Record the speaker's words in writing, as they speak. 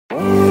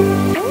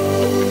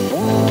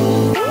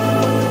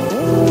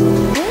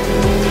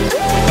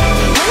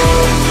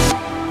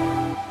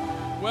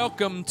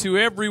welcome to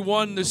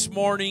everyone this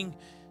morning.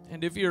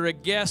 And if you're a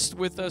guest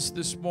with us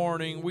this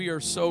morning, we are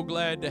so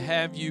glad to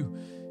have you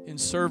in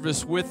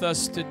service with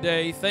us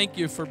today. Thank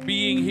you for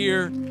being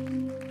here.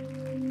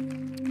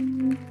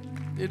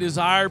 It is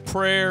our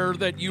prayer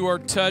that you are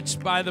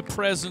touched by the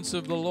presence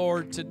of the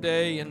Lord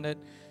today and that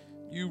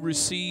you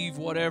receive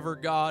whatever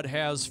God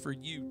has for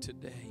you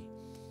today.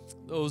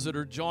 Those that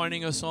are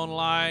joining us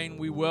online,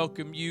 we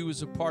welcome you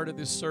as a part of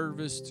this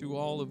service. To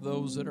all of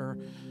those that are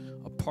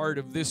a part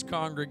of this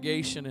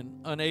congregation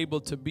and unable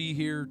to be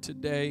here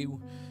today,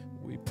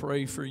 we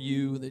pray for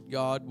you that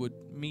God would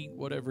meet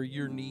whatever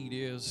your need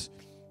is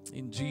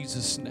in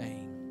Jesus'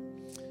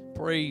 name.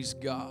 Praise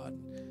God.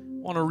 I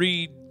want to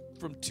read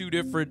from two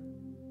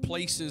different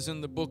places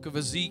in the book of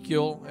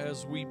Ezekiel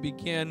as we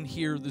begin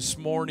here this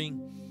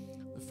morning.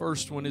 The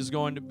first one is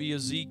going to be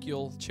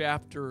Ezekiel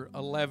chapter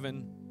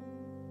 11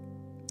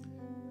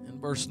 and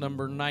verse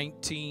number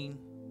 19.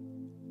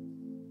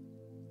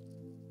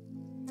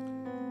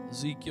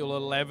 Ezekiel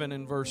 11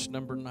 and verse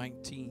number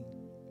 19.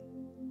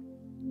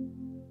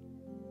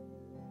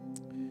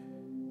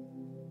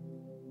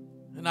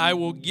 And I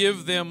will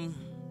give them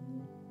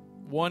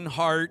one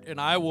heart,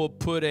 and I will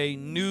put a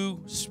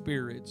new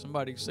spirit.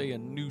 Somebody say a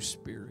new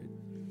spirit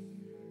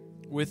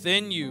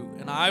within you.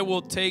 And I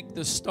will take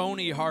the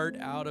stony heart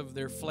out of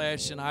their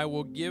flesh, and I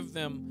will give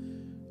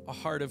them a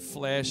heart of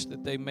flesh,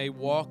 that they may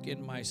walk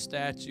in my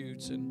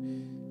statutes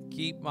and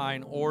keep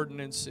mine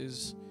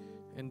ordinances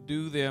and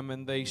do them,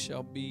 and they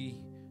shall be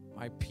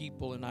my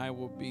people, and I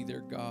will be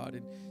their God.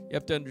 And you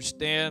have to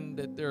understand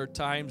that there are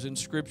times in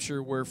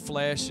Scripture where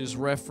flesh is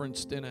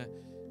referenced in a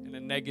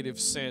negative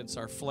sense.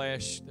 Our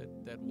flesh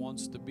that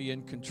wants to be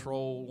in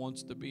control,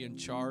 wants to be in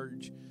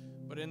charge.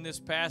 But in this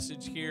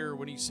passage here,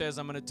 when he says,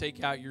 I'm going to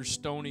take out your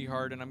stony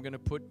heart and I'm going to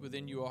put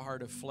within you a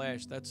heart of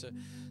flesh, that's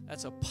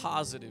a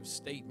positive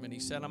statement. He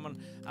said, I'm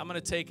going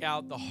to take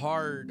out the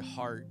hard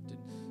heart. And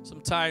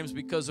sometimes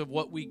because of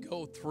what we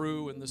go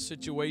through and the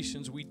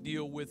situations we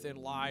deal with in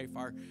life,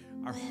 our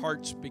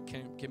hearts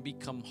can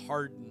become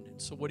hardened.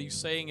 And so what he's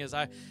saying is,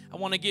 I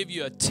want to give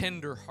you a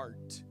tender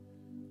heart.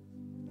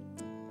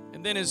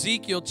 And then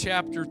Ezekiel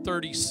chapter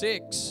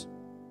 36.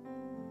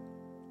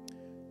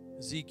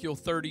 Ezekiel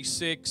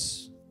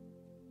 36,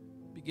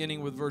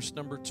 beginning with verse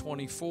number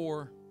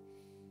 24.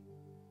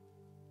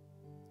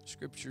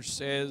 Scripture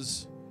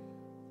says,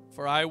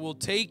 For I will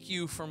take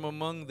you from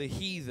among the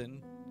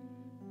heathen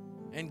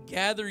and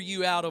gather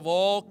you out of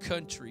all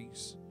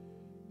countries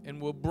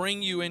and will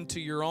bring you into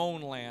your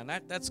own land.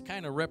 That's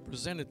kind of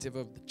representative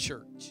of the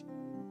church.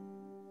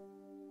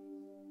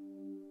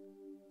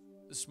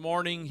 This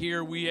morning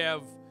here we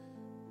have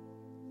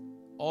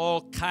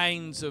all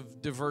kinds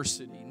of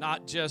diversity,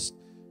 not just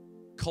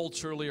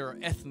culturally or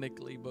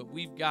ethnically, but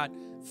we've got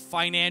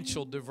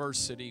financial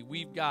diversity.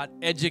 We've got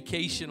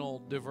educational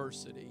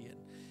diversity.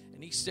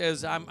 And he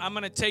says, I'm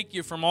going to take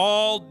you from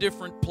all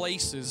different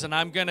places, and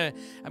I'm going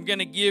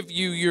to give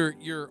you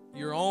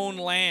your own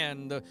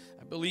land.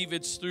 I believe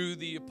it's through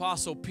the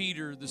Apostle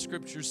Peter. The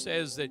Scripture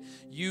says that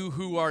you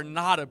who were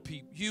not a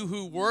people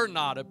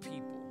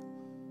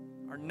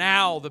are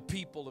now the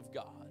people of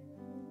God.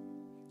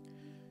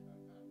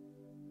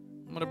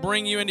 I'm going to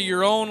bring you into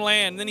your own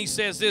land. Then he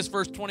says this,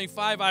 verse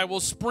 25, I will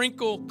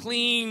sprinkle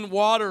clean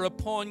water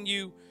upon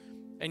you,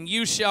 and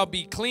you shall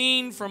be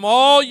clean from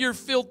all your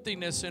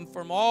filthiness, and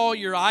from all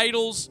your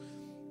idols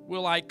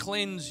will I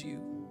cleanse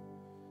you.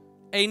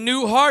 A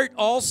new heart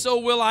also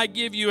will I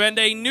give you, and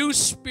a new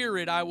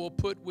spirit I will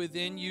put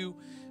within you,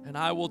 and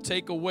I will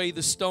take away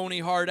the stony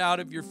heart out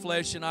of your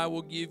flesh, and I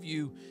will give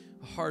you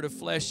a heart of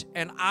flesh,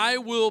 and I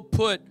will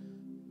put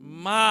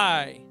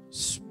my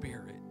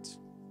spirit.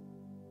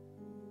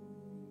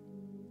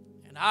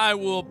 I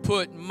will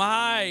put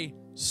my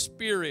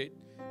spirit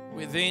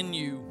within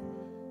you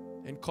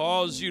and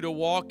cause you to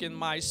walk in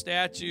my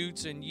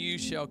statutes, and you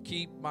shall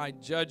keep my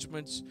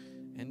judgments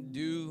and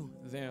do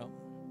them.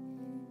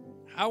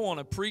 I want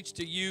to preach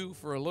to you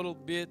for a little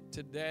bit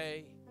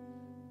today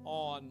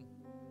on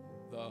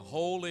the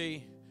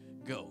Holy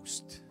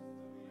Ghost.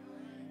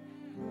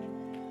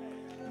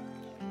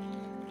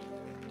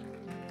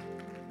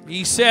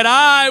 He said,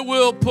 I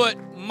will put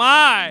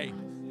my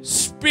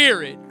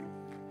spirit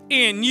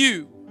in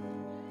you.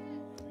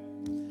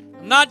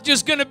 I'm not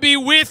just going to be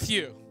with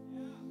you.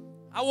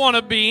 I want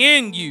to be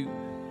in you.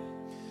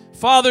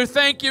 Father,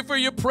 thank you for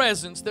your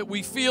presence that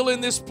we feel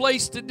in this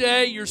place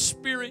today, your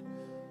spirit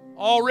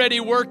already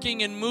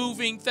working and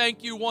moving.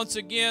 Thank you once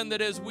again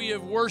that as we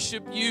have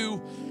worshiped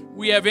you,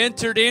 we have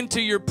entered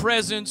into your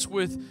presence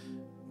with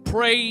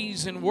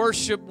praise and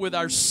worship, with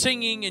our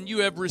singing, and you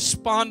have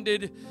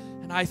responded.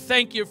 And I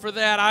thank you for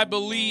that. I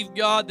believe,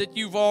 God, that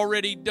you've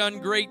already done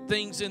great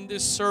things in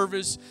this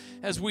service.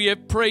 As we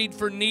have prayed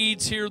for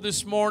needs here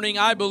this morning,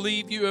 I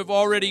believe you have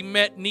already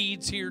met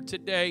needs here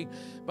today.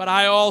 But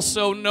I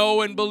also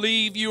know and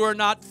believe you are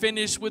not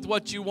finished with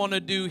what you want to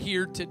do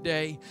here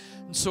today.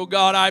 So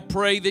God, I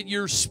pray that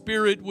your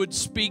Spirit would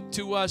speak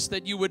to us,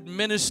 that you would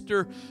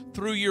minister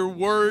through your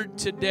word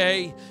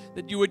today,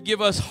 that you would give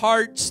us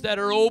hearts that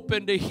are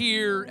open to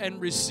hear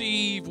and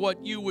receive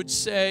what you would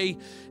say.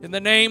 In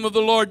the name of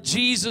the Lord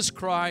Jesus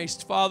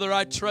Christ, Father,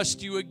 I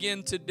trust you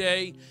again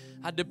today.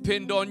 I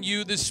depend on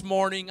you this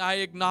morning. I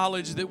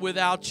acknowledge that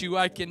without you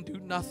I can do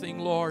nothing,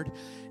 Lord.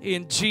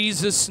 In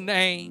Jesus'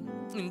 name,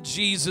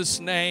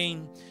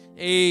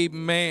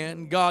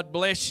 amen. God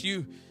bless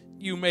you.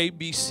 You may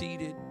be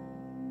seated.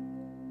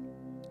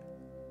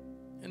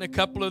 In a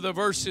couple of the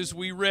verses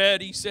we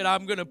read, he said,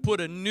 I'm going to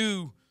put a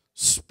new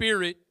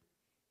spirit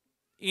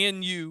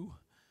in you.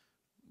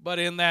 But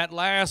in that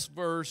last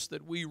verse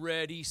that we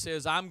read, he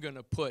says, I'm going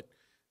to put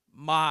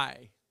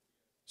my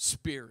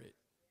spirit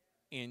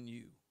in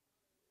you.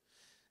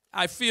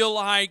 I feel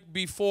like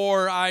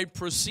before I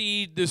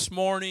proceed this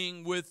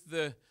morning with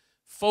the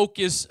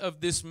focus of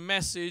this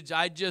message,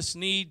 I just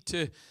need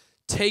to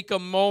take a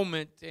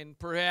moment, and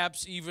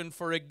perhaps even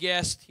for a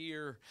guest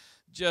here,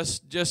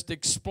 just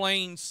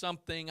explain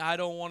something. I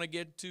don't want to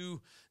get too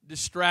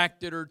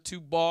distracted or too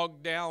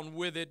bogged down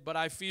with it, but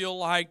I feel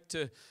like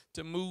to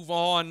move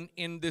on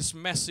in this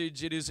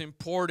message, it is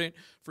important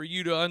for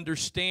you to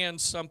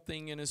understand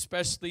something, and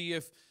especially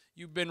if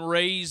you've been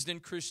raised in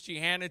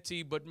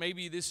Christianity, but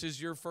maybe this is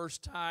your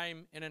first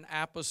time in an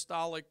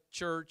apostolic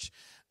church.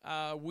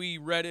 We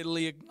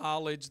readily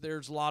acknowledge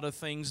there's a lot of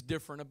things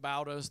different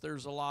about us.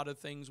 There's a lot of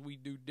things we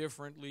do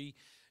differently.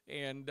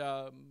 And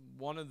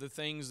one of the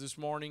things this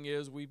morning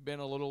is we've been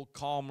a little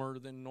calmer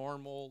than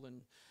normal,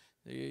 and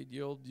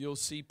you'll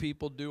see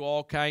people do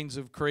all kinds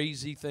of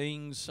crazy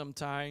things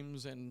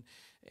sometimes, and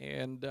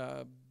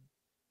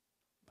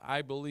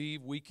I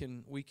believe we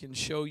can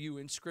show you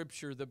in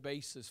Scripture the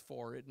basis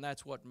for it, and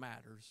that's what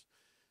matters.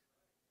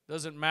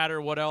 Doesn't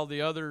matter what all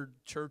the other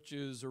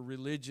churches or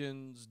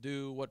religions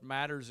do. What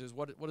matters is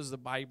what does the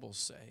Bible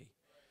say?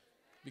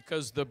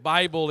 Because the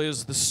Bible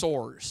is the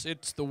source.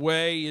 It's the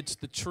way, it's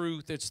the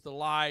truth, it's the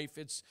life,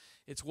 it's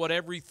what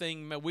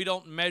everything. We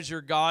don't measure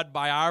God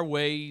by our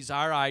ways,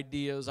 our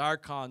ideas, our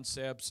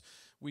concepts.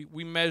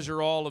 We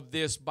measure all of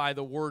this by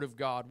the Word of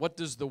God. What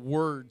does the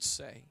Word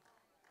say?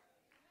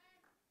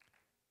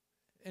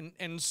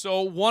 And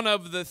so one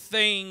of the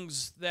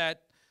things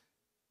that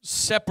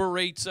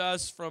separates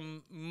us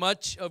from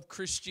much of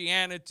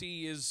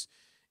Christianity is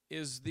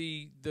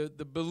the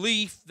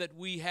belief that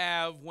we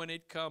have when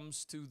it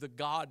comes to the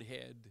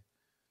Godhead.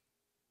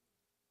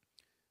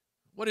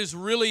 What is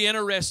really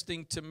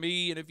interesting to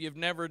me, and if you've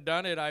never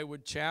done it, I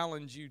would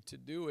challenge you to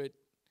do it.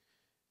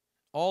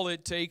 All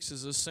it takes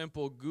is a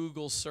simple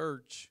Google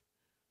search.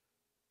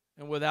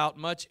 And without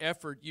much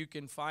effort, you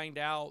can find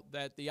out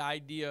that the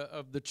idea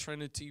of the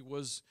Trinity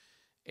was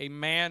a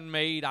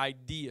man-made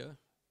idea.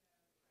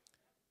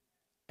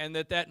 And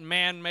that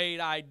man-made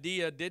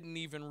idea didn't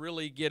even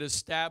really get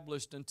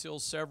established until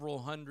several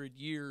hundred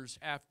years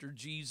after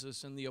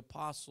Jesus and the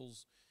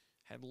apostles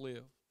had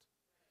lived.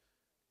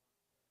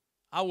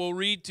 I will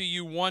read to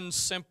you one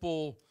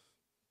simple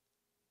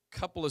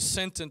couple of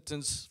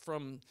sentences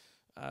from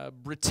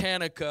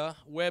Britannica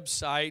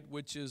website,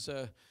 which is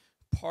a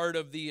part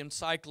of the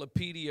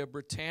Encyclopedia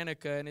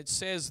Britannica, and it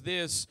says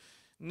this: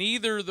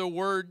 neither the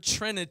word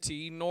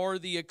Trinity nor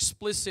the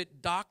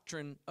explicit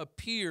doctrine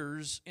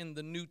appears in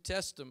the New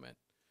Testament,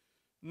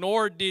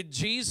 nor did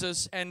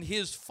Jesus and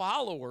his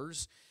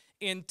followers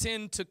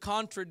intend to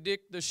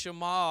contradict the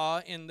Shema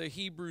in the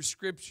Hebrew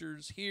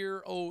Scriptures.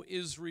 Hear, O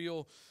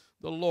Israel,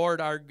 the Lord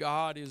our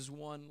God is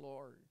one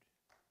Lord.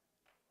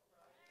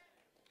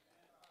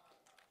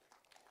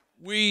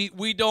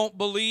 We don't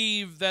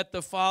believe that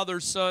the Father,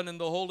 Son, and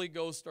the Holy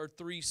Ghost are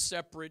three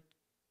separate,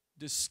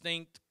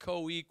 distinct,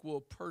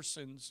 co-equal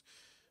persons.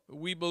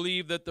 We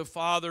believe that the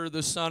Father,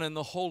 the Son, and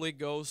the Holy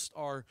Ghost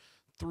are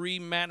three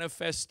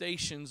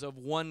manifestations of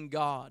one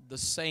God, the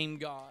same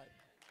God.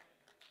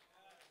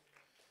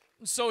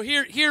 So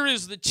here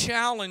is the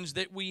challenge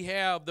that we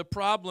have. The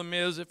problem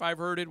is, if I've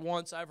heard it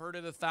once, I've heard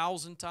it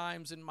 1,000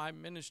 times in my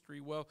ministry.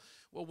 Well,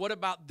 what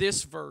about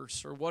this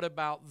verse, or what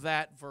about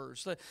that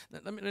verse?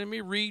 Let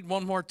me read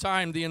one more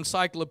time. The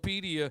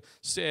encyclopedia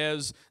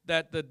says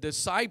that the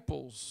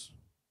disciples,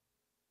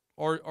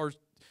 or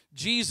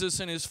Jesus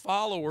and his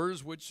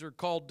followers, which are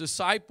called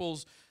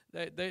disciples,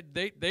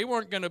 they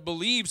weren't going to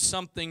believe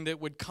something that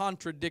would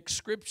contradict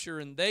Scripture,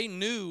 and they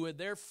knew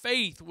their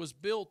faith was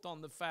built on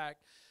the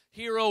fact,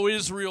 hear, O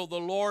Israel, the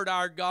Lord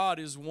our God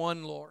is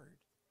one Lord.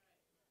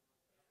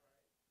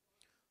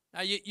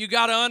 Now you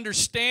got to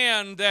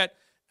understand that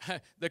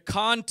the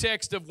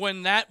context of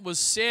when that was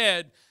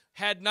said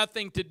had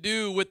nothing to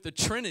do with the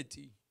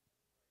Trinity.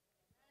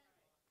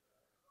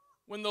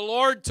 When the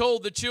Lord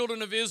told the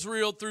children of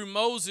Israel through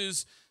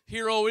Moses,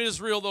 hear, O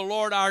Israel, the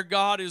Lord our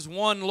God is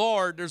one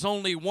Lord, there's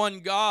only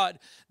one God,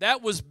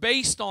 that was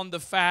based on the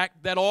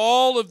fact that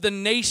all of the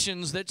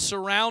nations that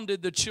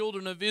surrounded the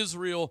children of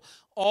Israel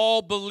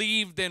all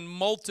believed in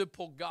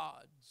multiple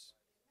gods.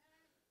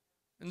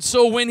 And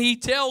so when he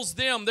tells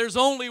them there's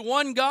only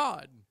one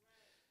God,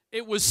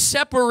 It was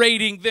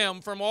separating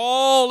them from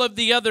all of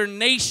the other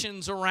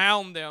nations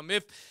around them.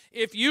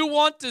 If you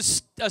want to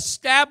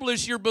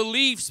establish your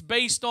beliefs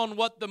based on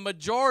what the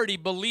majority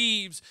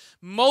believes,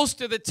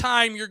 most of the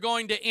time you're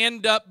going to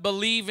end up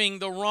believing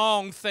the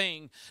wrong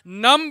thing.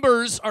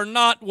 Numbers are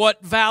not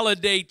what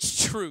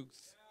validates truth.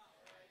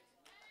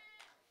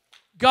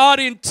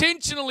 God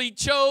intentionally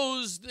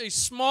chose a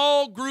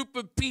small group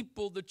of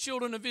people, the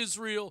children of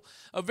Israel,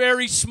 a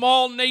very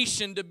small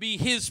nation, to be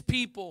His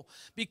people,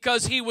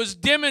 because He was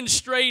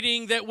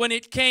demonstrating that when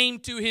it came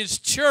to His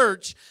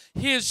church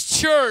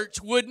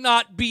would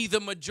not be the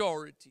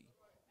majority.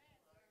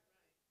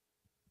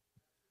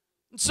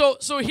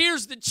 So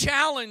here's the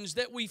challenge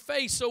that we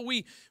face. So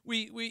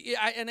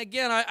and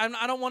again,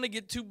 I don't want to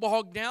get too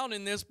bogged down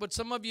in this, but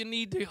some of you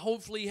need to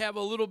hopefully have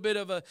a little bit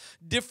of a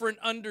different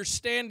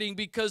understanding,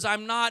 because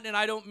I'm not, and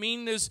I don't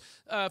mean this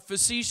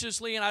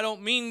facetiously, and I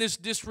don't mean this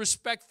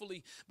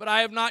disrespectfully, but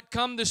I have not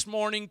come this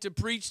morning to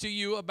preach to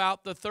you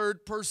about the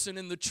third person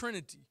in the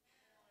Trinity.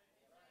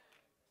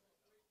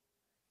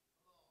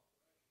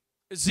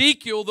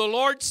 Ezekiel, the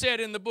Lord said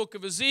in the book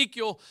of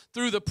Ezekiel,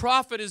 through the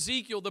prophet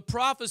Ezekiel, the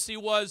prophecy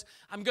was,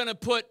 I'm going to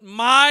put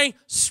my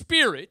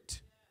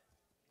spirit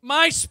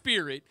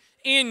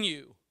in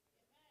you.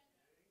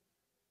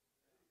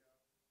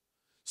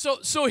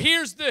 So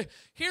here's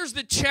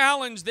the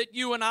challenge that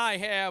you and I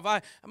have.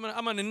 I'm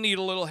going to need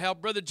a little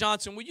help. Brother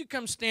Johnson, will you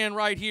come stand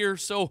right here?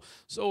 So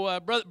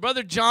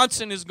Brother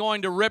Johnson is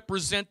going to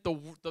represent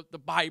the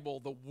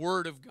Bible, the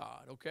Word of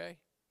God, okay?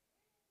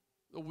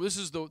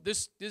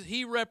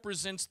 He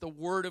represents the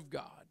Word of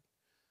God.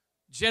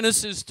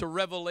 Genesis to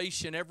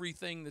Revelation,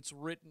 everything that's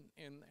written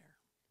in there.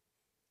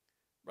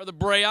 Brother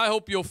Bray, I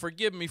hope you'll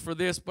forgive me for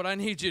this, but I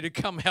need you to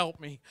come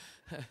help me.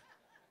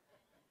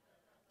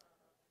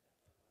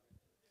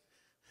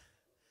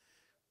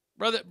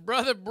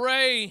 Brother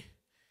Bray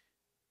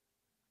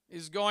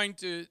is going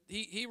to,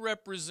 he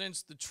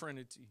represents the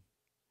Trinity.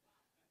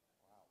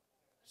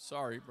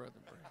 Sorry, Brother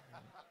Bray.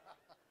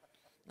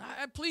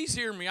 Please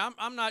hear me.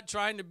 I'm not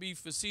trying to be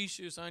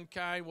facetious,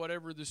 unkind,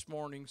 whatever this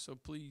morning, so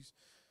please.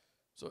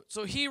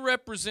 So he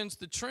represents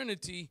the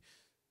Trinity.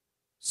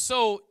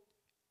 So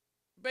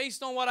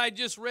based on what I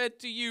just read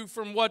to you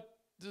from what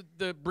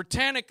the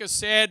Britannica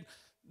said,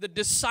 the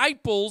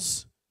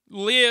disciples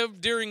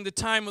lived during the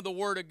time of the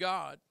Word of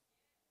God.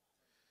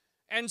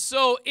 And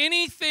so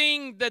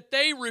anything that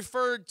they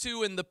referred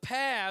to in the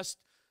past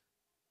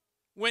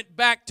went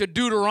back to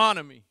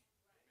Deuteronomy.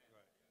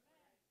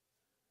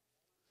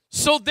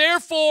 So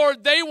therefore,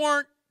 they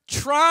weren't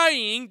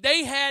trying,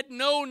 they had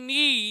no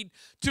need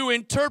to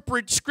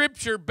interpret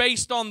Scripture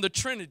based on the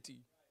Trinity.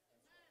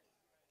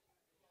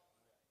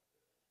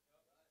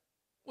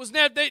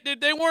 Wasn't that,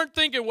 they weren't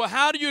thinking, well,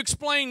 how do you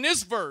explain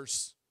this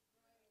verse?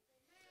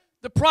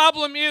 The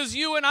problem is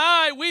you and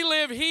I, we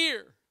live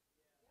here.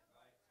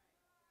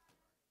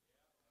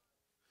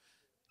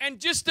 And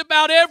just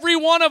about every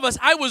one of us,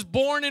 I was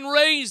born and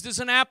raised as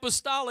an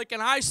apostolic, and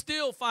I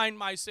still find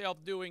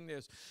myself doing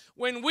this.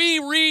 When we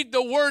read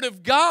the Word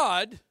of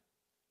God,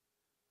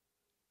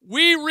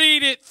 we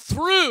read it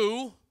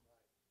through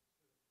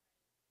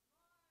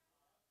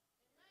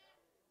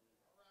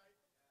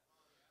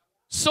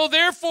so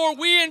therefore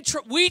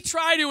we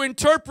try to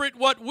interpret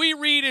what we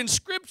read in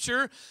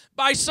Scripture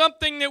by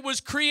something that was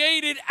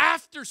created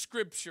after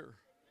Scripture.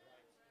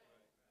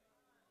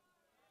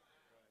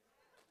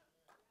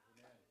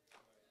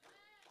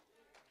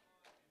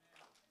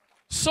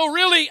 So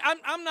really,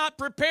 I'm not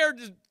prepared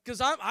to,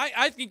 because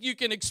I think you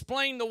can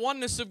explain the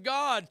oneness of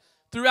God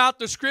throughout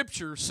the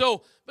Scripture.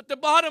 So, but the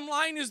bottom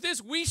line is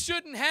this: we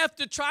shouldn't have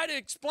to try to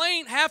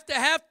explain.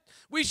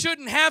 We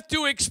shouldn't have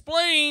to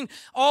explain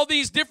all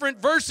these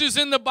different verses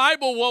in the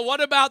Bible. Well,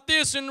 what about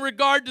this in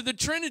regard to the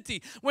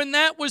Trinity? When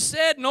that was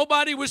said,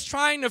 nobody was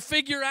trying to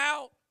figure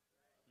out.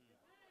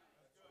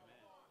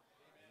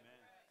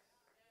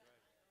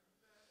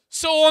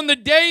 So on the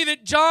day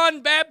that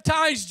John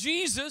baptized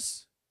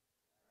Jesus,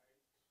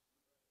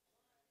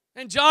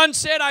 and John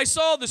said, I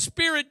saw the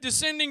Spirit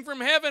descending from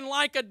heaven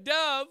like a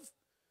dove.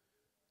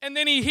 And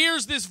then he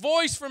hears this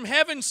voice from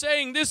heaven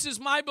saying, this is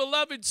my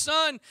beloved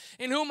Son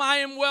in whom I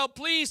am well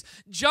pleased.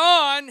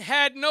 John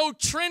had no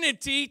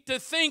Trinity to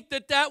think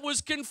that that was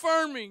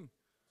confirming.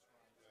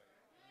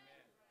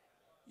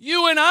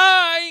 You and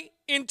I,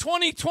 in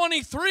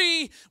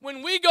 2023,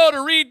 when we go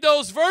to read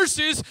those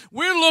verses,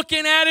 we're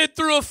looking at it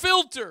through a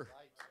filter.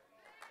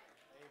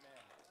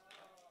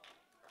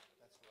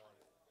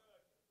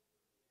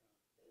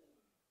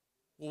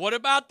 Well, what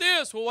about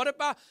this? Well, what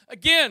about,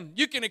 again,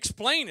 you can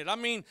explain it. I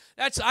mean,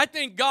 I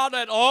think God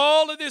let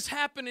all of this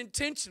happen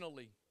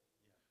intentionally.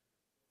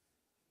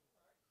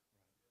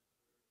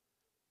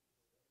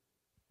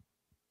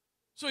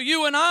 So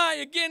you and I,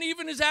 again,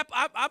 even as there's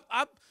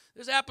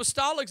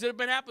apostolics that have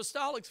been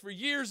apostolics for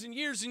years and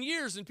years and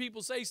years, and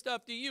people say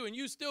stuff to you, and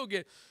you still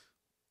get,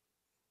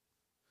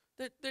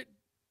 there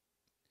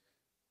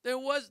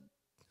was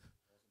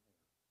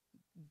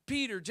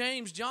Peter,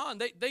 James, John,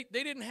 they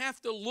didn't have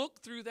to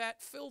look through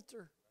that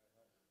filter.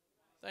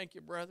 Thank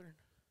you, brethren.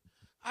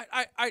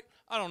 I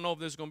don't know if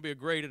this is going to be a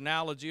great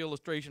analogy,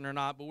 illustration or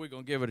not, but we're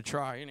going to give it a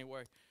try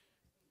anyway.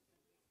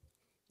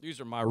 These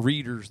are my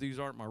readers. These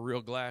aren't my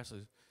real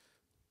glasses.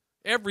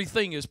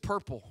 Everything is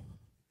purple.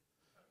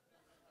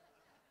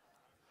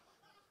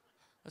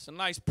 That's a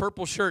nice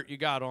purple shirt you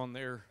got on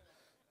there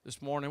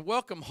this morning.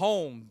 Welcome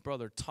home,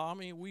 Brother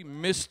Tommy. We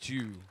missed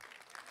you.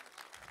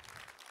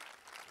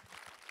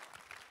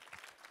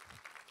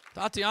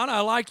 Tatiana,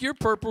 I like your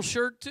purple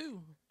shirt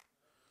too.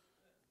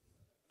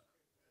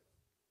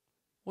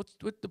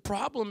 What the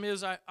problem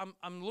is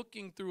I'm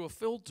looking through a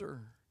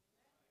filter.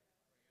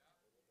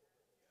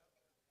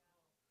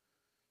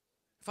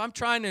 If I'm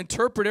trying to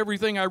interpret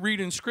everything I read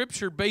in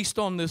Scripture based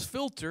on this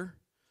filter,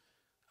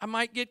 I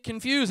might get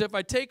confused. If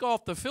I take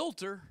off the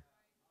filter,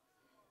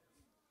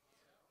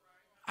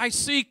 I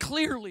see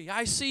clearly.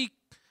 I see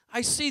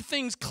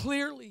things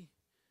clearly.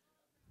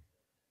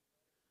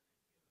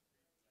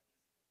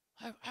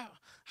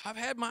 I've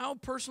had my own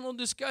personal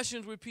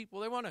discussions with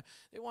people. They want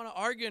to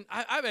argue, and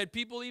I've had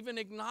people even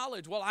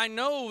acknowledge, well, I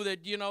know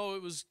that,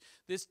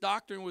 this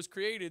doctrine was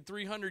created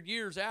 300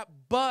 years out,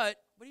 but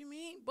what do you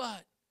mean,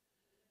 but?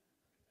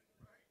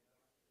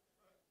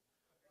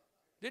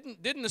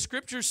 Didn't the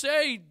Scripture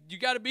say you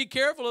got to be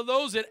careful of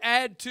those that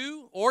add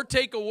to or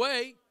take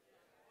away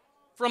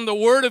from the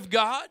Word of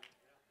God?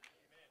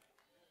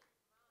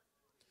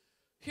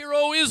 Hear,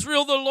 O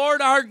Israel, the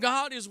Lord our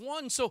God is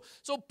one. So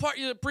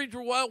preacher,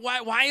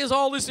 why is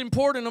all this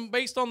important? I'm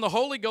based on the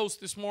Holy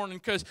Ghost this morning,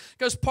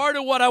 because part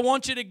of what I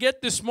want you to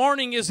get this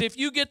morning is if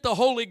you get the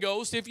Holy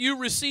Ghost, if you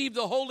receive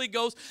the Holy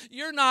Ghost,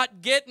 you're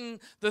not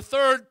getting the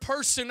third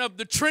person of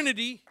the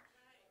Trinity,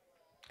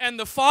 and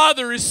the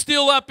Father is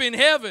still up in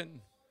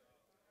heaven.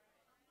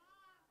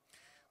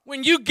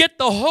 When you get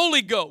the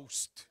Holy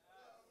Ghost,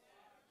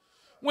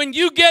 when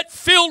you get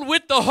filled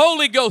with the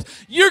Holy Ghost,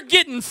 you're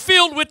getting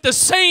filled with the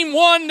same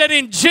one that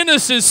in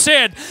Genesis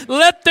said,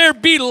 let there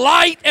be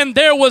light, and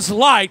there was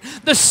light.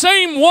 The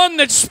same one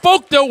that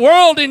spoke the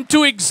world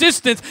into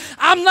existence.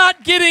 I'm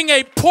not getting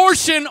a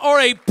portion or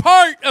a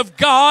part of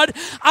God.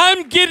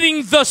 I'm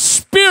getting the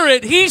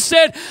Spirit. He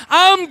said,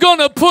 I'm going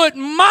to put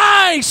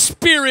my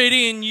Spirit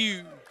in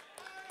you.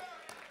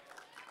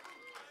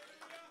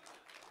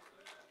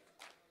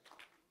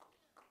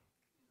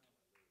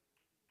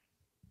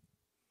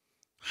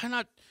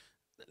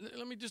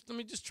 Let me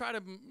just try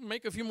to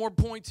make a few more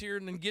points here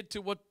and then get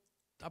to what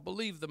I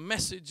believe the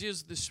message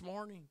is this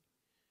morning.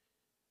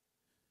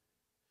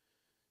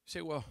 You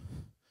say, well,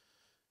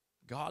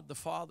 God the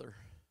Father.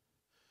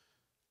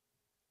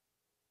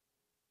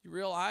 You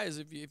realize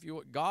if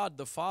you God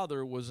the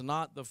Father was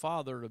not the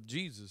Father of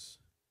Jesus.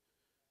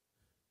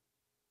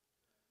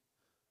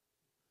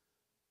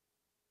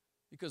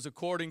 Because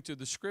according to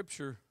the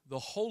Scripture, the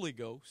Holy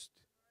Ghost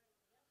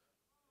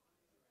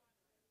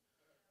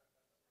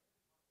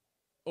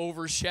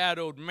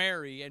overshadowed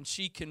Mary, and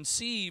she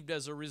conceived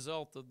as a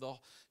result of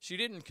she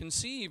didn't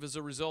conceive as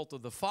a result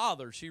of the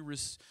Father. She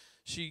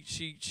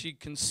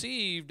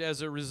conceived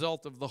as a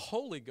result of the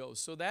Holy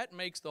Ghost. So that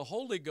makes the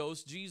Holy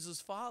Ghost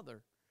Jesus' Father.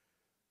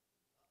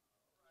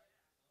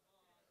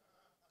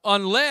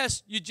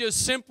 Unless you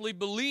just simply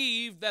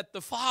believe that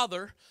the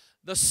Father,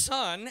 the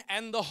Son,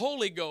 and the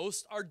Holy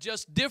Ghost are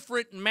just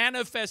different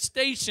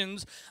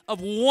manifestations of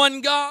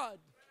one God.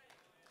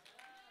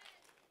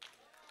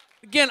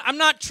 Again, I'm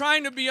not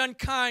trying to be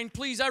unkind.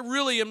 Please, I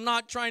really am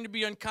not trying to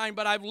be unkind,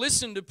 but I've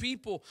listened to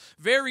people,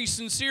 very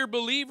sincere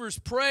believers,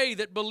 pray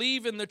that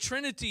believe in the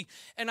Trinity,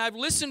 and I've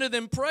listened to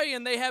them pray,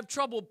 and they have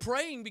trouble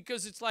praying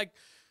because it's like,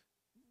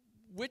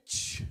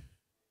 which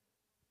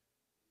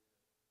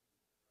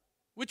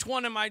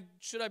one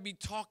should I be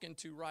talking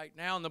to right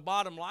now? And the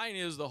bottom line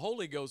is the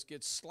Holy Ghost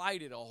gets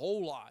slighted a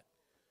whole lot.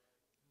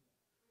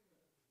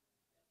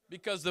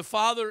 Because the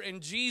Father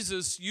and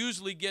Jesus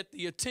usually get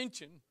the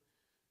attention.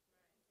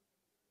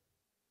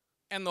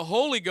 And the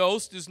Holy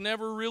Ghost is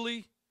never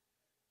really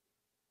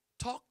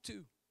talked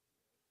to.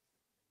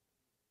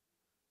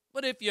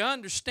 But if you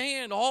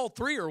understand all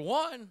three are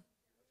one,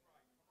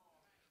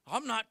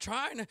 I'm not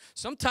trying to.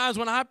 Sometimes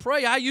when I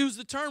pray, I use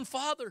the term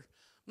Father.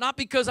 Not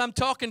because I'm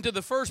talking to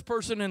the first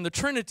person in the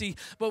Trinity,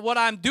 but what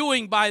I'm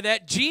doing by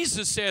that,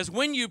 Jesus says,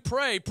 when you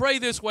pray, pray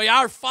this way,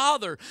 our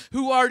Father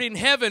who art in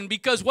heaven,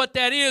 because what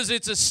that is,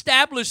 it's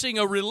establishing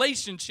a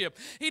relationship.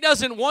 He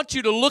doesn't want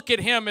you to look at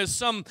Him as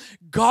some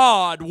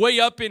God way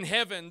up in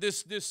heaven,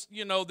 this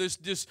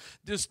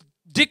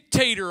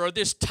dictator or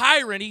this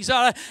tyrant. He's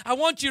I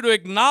want you to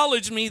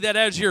acknowledge me that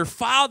as your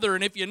Father,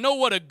 and if you know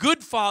what a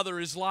good father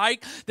is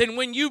like, then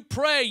when you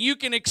pray, you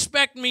can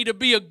expect me to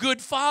be a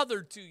good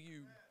father to you.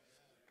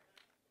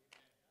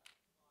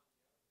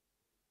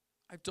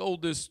 I've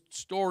told this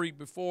story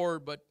before,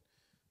 but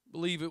I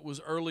believe it was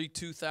early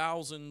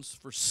 2000s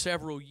for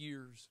several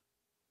years.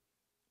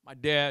 My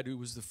dad, who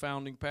was the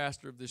founding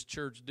pastor of this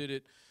church, did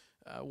it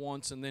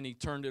once, and then he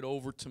turned it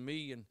over to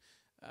me. And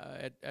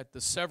at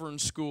the Severn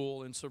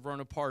School in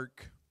Severna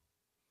Park,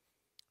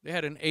 they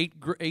had an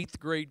eighth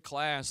grade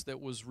class that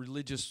was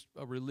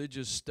a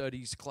religious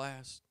studies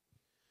class.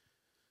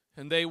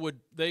 And they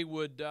would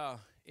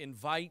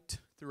invite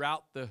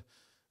throughout the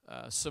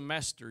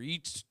semester,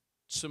 each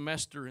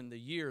semester in the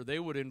year, they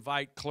would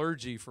invite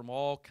clergy from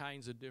all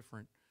kinds of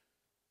different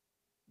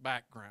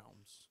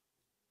backgrounds,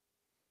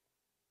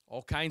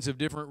 all kinds of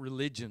different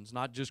religions,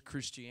 not just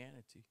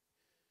Christianity.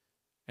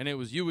 And it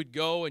was, you would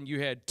go and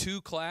you had two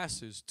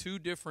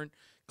different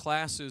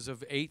classes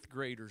of 8th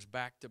graders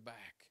back to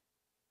back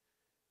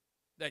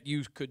that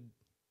you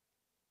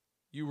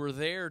were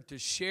there to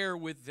share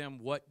with them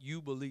what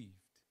you believed.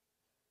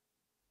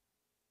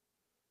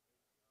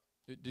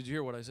 Did you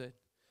hear what I said?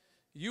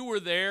 You were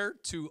there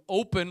to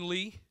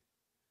openly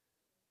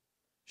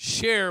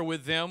share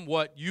with them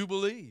what you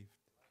believed.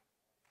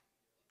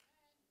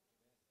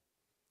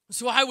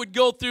 So I would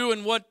go through,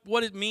 and what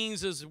it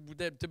means is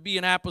that to be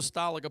an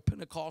apostolic, a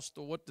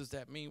Pentecostal, what does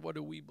that mean? What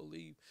do we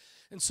believe?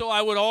 And so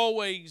I would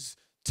always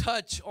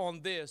touch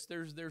on this.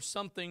 There's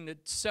something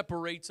that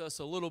separates us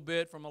a little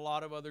bit from a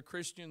lot of other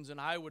Christians,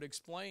 and I would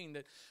explain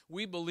that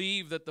we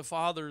believe that the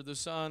Father, the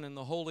Son, and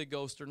the Holy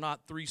Ghost are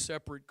not 3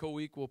 separate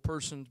co-equal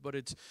persons, but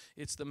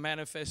it's the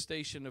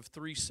manifestation of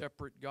 3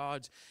 separate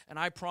gods. And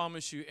I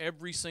promise you,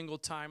 every single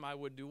time I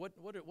would do,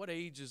 what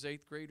age is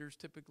 8th graders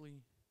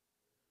typically?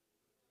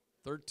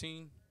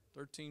 13,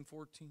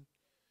 14.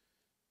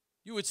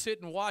 You would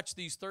sit and watch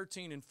these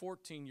 13 and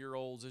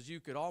 14-year-olds as you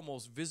could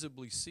almost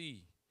visibly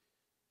see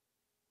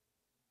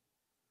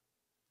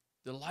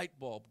the light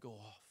bulb go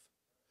off.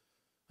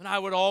 And I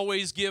would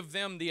always give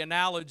them the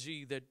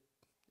analogy that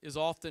is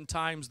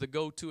oftentimes the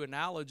go-to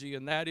analogy,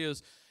 and that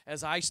is,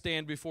 as I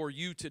stand before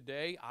you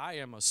today, I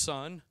am a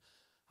son,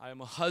 I am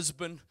a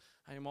husband,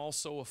 I am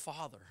also a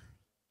father.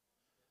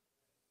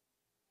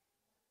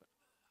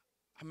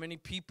 How many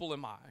people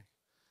am I?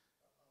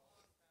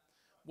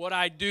 What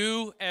I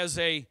do as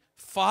a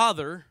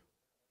father,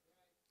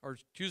 or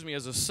excuse me,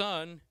 as a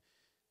son,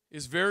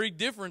 is very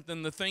different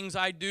than the things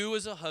I do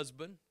as a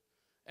husband,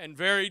 and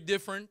very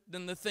different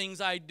than the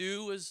things I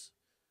do as,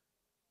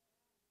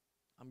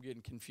 I'm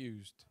getting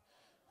confused.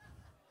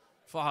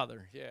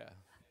 Father, yeah.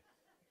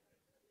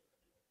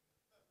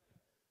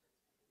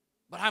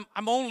 But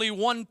I'm only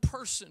one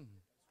person.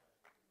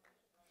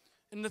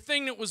 And the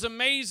thing that was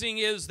amazing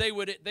is they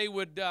would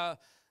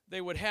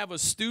have a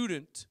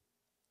student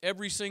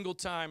every single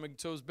time,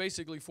 so it was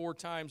basically 4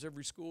 times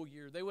every school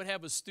year. They would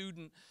have a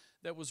student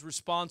that was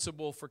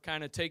responsible for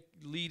kind of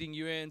leading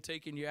you in,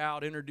 taking you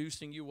out,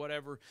 introducing you,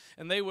 whatever.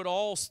 And they would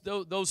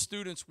those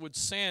students would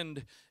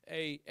send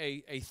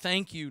a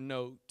thank you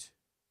note.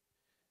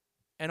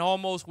 And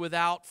almost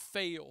without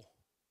fail,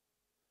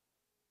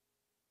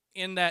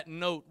 in that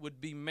note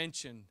would be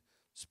mentioned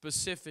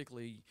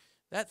specifically,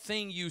 that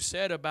thing you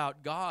said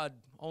about God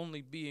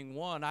only being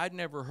one, I'd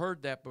never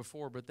heard that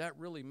before, but that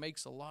really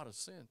makes a lot of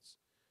sense.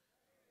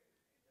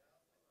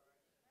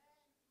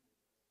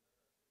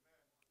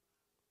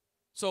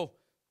 So,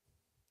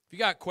 if you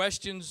got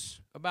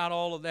questions about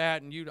all of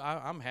that, and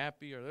I'm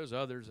happy, or there's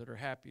others that are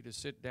happy to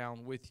sit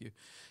down with you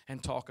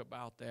and talk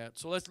about that.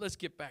 So let's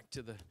get back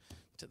to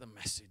the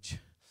message.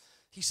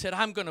 He said,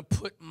 I'm going to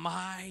put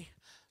my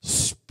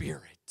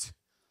spirit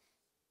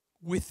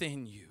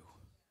within you.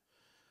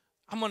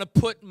 I'm going to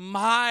put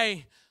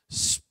my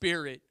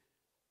spirit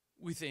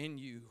within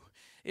you.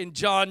 In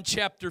John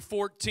chapter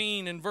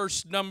 14 and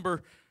verse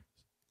number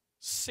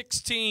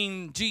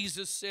 16,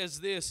 Jesus says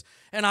this,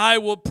 and I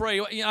will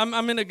pray.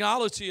 I'm in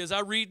acknowledging as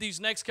I read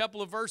these next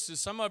couple of verses.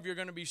 Some of you are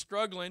going to be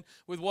struggling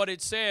with what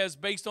it says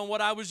based on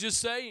what I was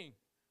just saying.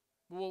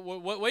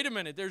 Wait a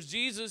minute. There's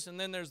Jesus, and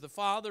then there's the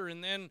Father,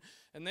 and then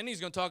he's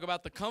going to talk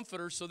about the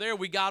Comforter. So there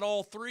we got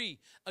all 3.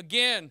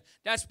 Again,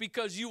 that's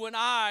because you and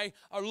I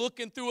are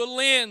looking through a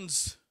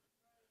lens.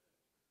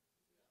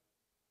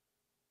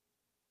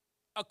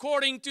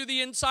 According to the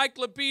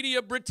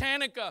Encyclopedia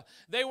Britannica,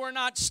 they were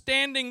not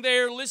standing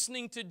there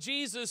listening to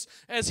Jesus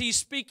as he's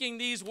speaking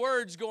these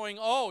words going,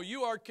 oh,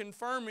 you are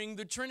confirming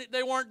the Trinity.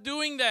 They weren't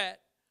doing that.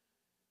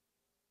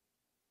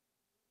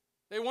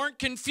 They weren't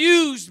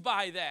confused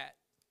by that.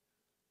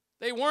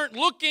 They weren't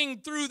looking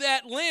through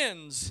that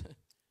lens. It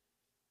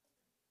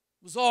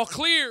was all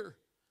clear.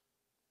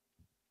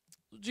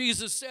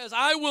 Jesus says,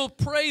 I will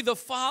pray the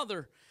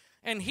Father,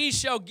 and he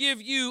shall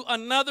give you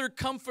another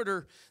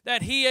comforter,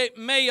 that he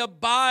may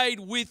abide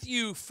with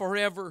you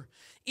forever.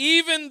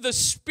 Even the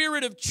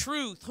Spirit of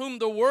truth, whom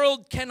the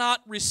world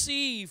cannot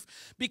receive,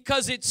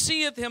 because it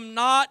seeth him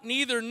not,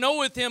 neither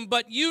knoweth him,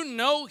 but you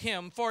know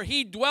him, for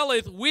he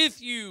dwelleth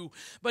with you.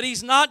 But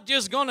he's not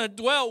just going to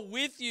dwell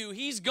with you,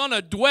 he's going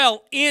to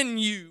dwell in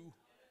you.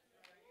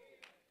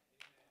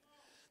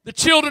 The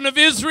children of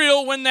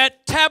Israel, when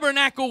that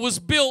tabernacle was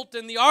built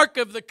and the Ark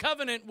of the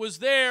Covenant was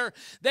there,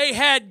 they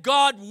had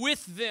God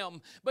with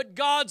them. But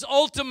God's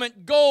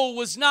ultimate goal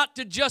was not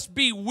to just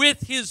be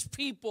with his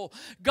people.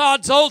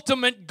 God's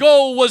ultimate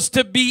goal was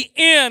to be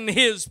in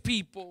his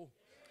people.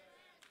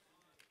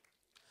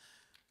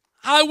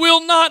 I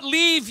will not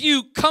leave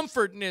you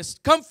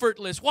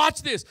comfortless.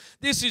 Watch this.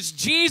 This is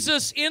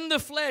Jesus in the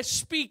flesh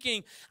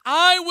speaking.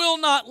 I will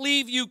not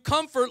leave you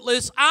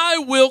comfortless. I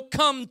will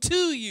come to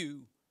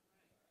you.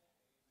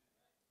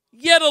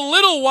 Yet a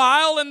little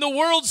while, and the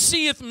world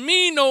seeth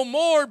me no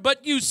more,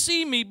 but you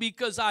see me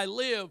because I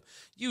live.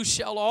 You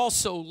shall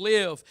also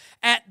live.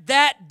 At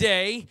that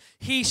day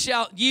ye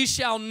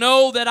shall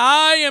know that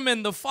I am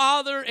in the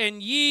Father,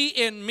 and ye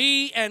in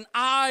me, and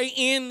I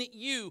in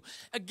you.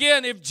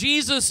 Again, if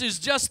Jesus is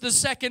just the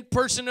second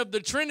person of the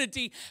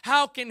Trinity,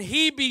 how can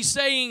he be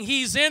saying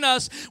he's in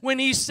us when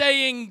he's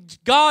saying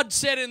God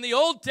said in the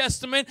Old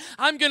Testament,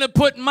 I'm going to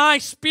put my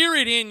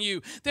spirit in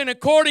you? Then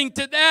according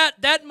to that,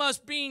 that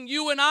must mean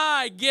you and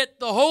I get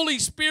the Holy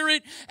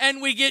Spirit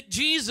and we get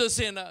Jesus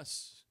in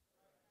us.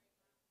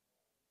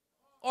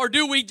 Or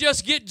do we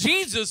just get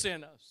Jesus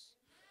in us?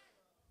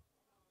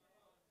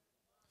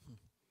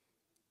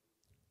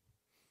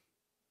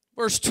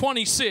 Verse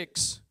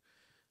 26,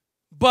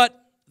 but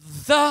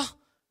the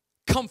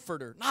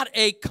Comforter, not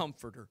a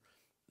comforter,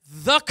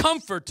 the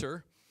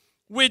Comforter,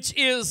 which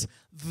is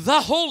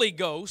the Holy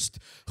Ghost,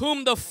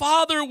 whom the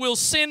Father will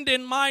send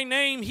in my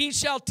name, he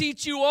shall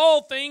teach you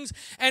all things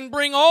and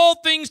bring all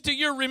things to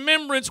your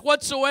remembrance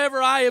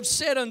whatsoever I have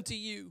said unto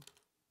you.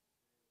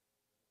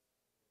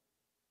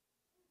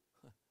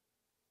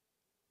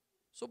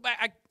 So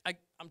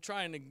I'm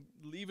trying to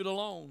leave it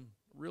alone.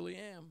 Really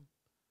am.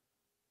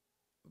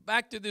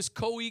 Back to this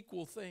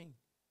co-equal thing.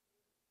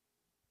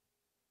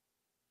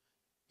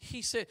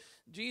 He said,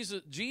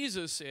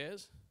 Jesus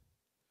says,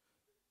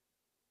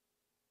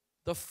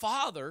 the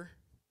Father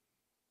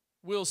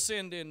will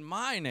send in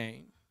my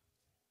name.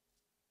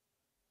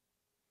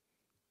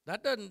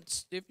 That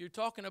doesn't, if you're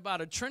talking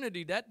about a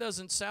Trinity, that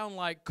doesn't sound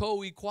like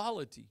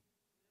co-equality.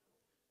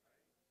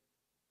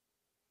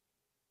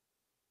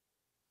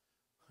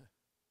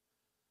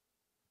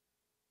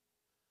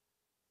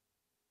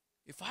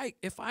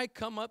 If I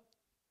come up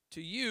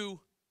to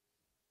you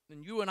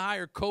and you and I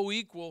are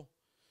co-equal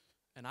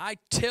and I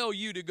tell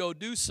you to go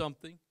do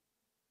something,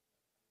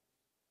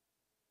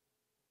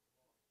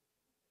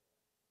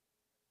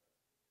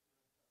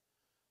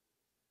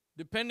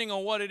 depending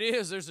on what it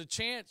is, there's a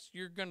chance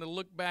you're going to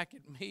look back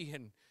at me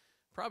and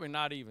probably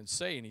not even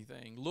say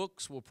anything.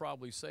 Looks will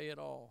probably say it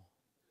all.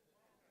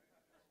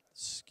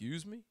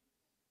 Excuse me?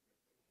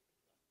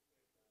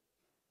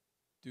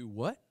 Do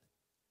what?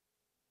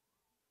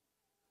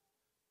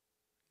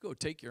 Go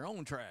take your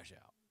own trash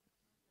out.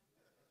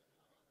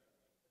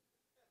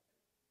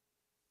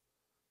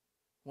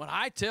 When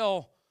I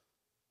tell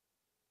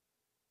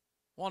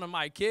one of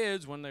my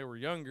kids when they were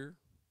younger,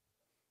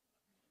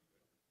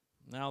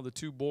 now the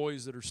two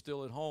boys that are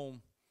still at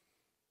home,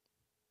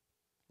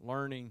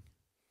 learning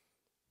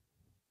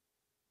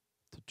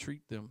to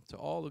treat them, to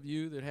all of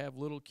you that have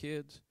little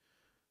kids,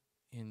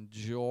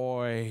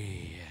 enjoy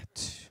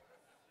it.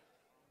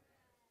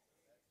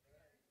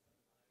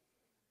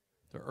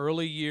 The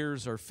early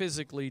years are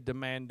physically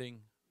demanding.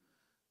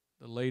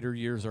 The later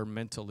years are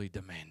mentally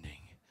demanding.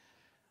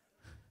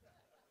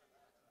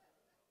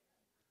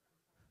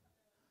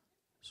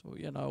 So,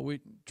 we're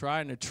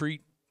trying to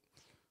treat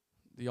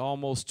the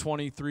almost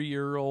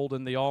 23-year-old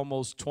and the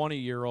almost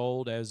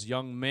 20-year-old as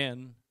young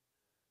men.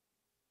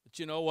 But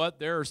you know what?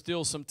 There are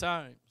still some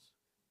times.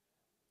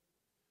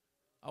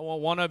 I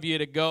want one of you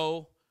to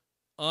go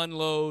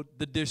unload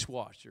the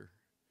dishwasher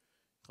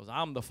because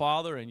I'm the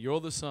father and you're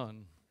the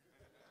son.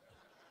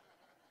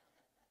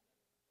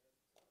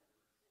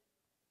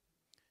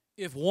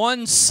 If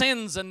one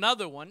sends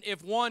another one,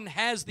 if one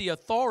has the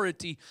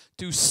authority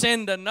to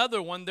send another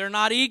one, they're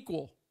not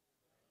equal.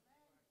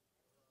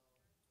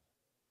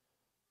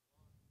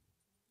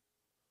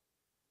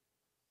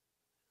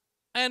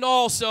 And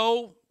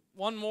also,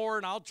 one more,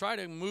 and I'll try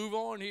to move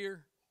on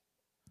here.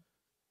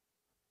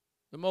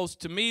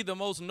 To me, the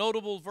most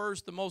notable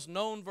verse, the most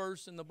known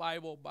verse in the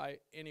Bible by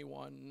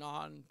anyone,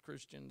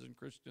 non-Christians and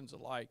Christians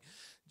alike,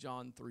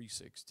 John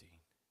 3:16.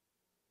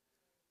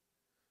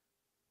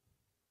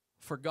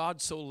 For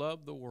God so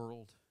loved the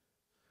world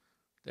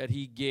that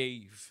he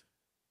gave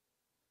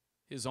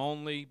his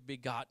only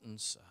begotten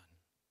Son.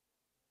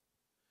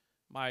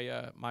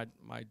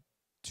 My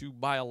two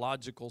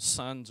biological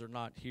sons are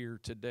not here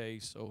today,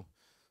 so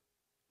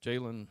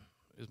Jalen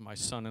is my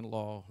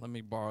son-in-law. Let me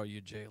borrow you,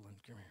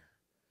 Jalen. Come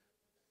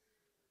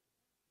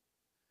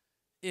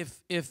here.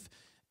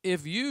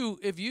 If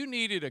you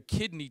needed a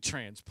kidney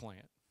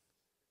transplant,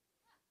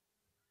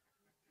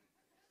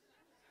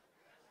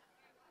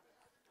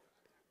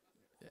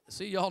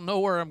 see, y'all know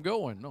where I'm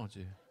going, don't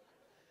you?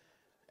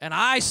 And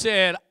I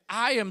said,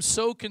 I am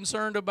so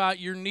concerned about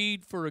your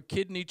need for a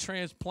kidney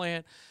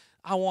transplant.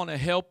 I want to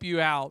help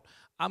you out.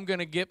 I'm going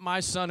to get my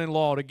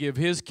son-in-law to give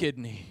his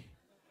kidney.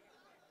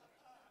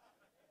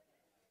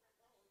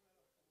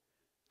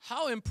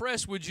 How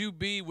impressed would you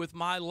be with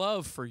my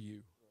love for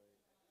you?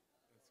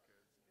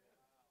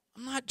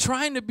 I'm not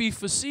trying to be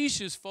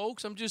facetious,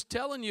 folks. I'm just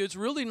telling you, it's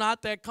really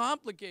not that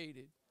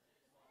complicated.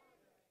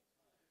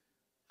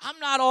 I'm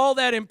not all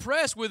that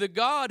impressed with a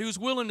God who's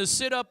willing to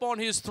sit up on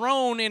His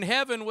throne in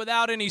heaven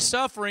without any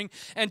suffering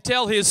and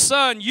tell His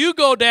Son, you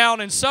go down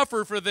and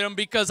suffer for them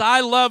because I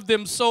love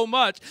them so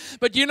much.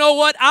 But you know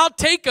what? I'll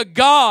take a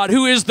God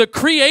who is the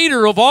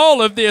creator of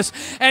all of this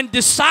and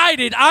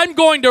decided I'm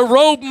going to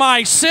robe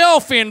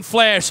myself in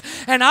flesh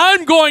and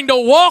I'm going to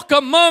walk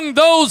among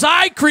those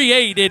I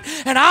created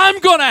and I'm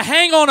going to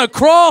hang on a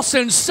cross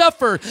and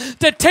suffer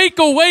to take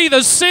away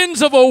the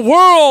sins of a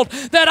world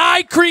that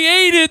I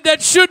created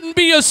that shouldn't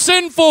be a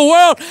sinful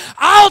world.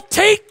 I'll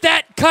take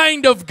that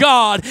kind of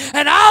God,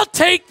 and I'll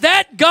take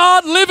that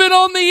God living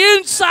on the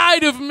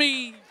inside of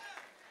me.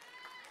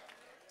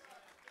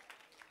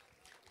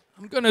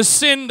 I'm going to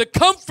send the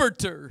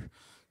Comforter,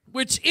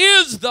 which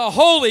is the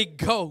Holy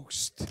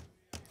Ghost.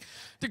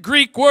 The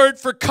Greek word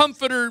for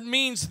comforter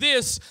means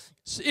this.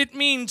 It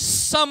means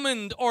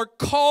summoned or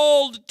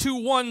called to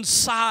one's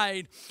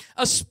side,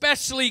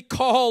 especially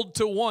called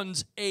to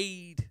one's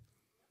aid.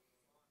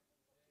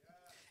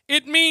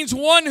 It means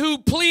one who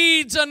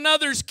pleads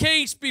another's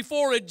case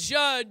before a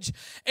judge,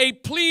 a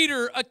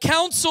pleader, a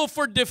counsel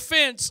for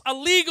defense, a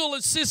legal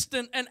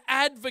assistant, an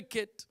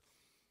advocate.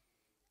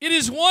 It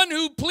is one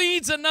who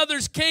pleads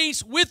another's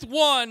case with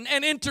one,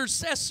 an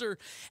intercessor.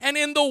 And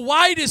in the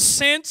widest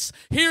sense,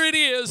 here it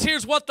is.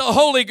 Here's what the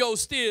Holy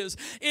Ghost is.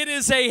 It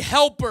is a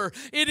helper.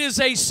 It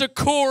is a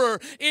succorer.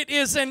 It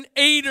is an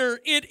aider.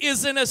 It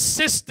is an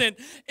assistant.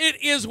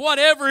 It is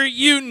whatever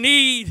you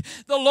need.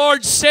 The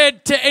Lord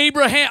said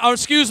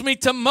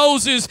to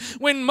Moses,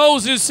 when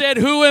Moses said,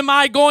 who am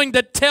I going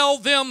to tell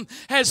them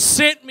has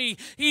sent me?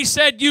 He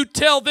said, you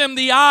tell them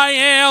the I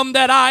am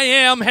that I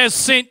am has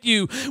sent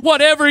you.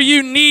 Whatever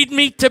you need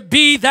me to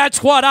be,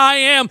 that's what I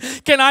am.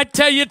 Can I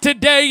tell you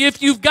today,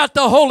 if you've got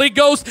the Holy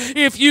Ghost,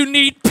 if you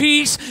need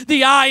peace,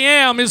 the I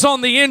am is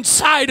on the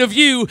inside of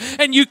you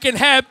and you can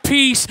have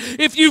peace.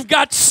 If you've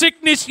got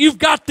sickness, you've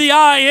got the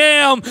I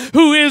am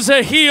who is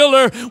a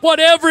healer.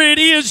 Whatever it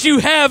is you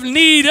have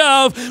need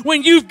of,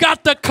 when you've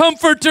got the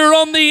Comforter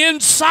on the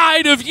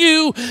inside of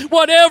you,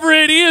 whatever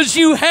it is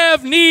you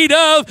have need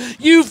of,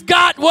 you've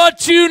got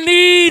what you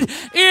need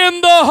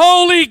in the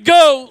Holy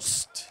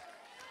Ghost.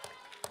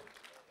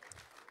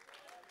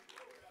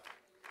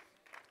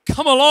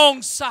 Come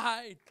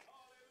alongside,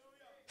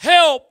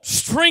 help,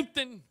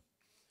 strengthen.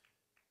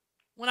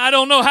 When I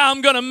don't know how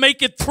I'm going to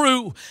make it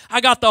through,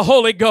 I got the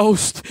Holy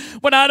Ghost.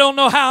 When I don't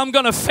know how I'm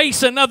going to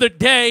face another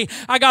day,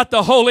 I got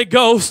the Holy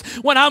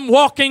Ghost. When I'm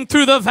walking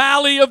through the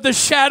valley of the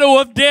shadow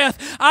of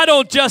death, I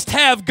don't just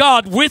have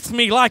God with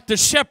me like the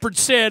shepherd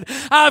said.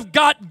 I've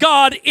got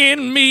God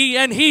in me,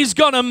 and He's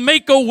going to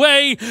make a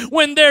way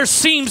when there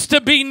seems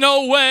to be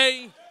no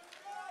way.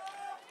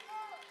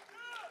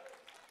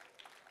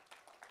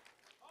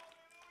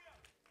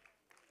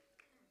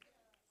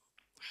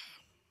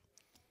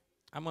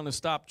 I'm going to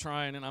stop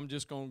trying, and I'm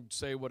just going to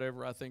say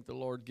whatever I think the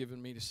Lord given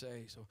me to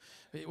say. So,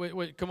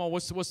 wait, come on,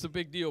 what's the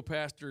big deal,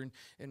 Pastor?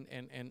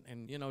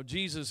 And you know,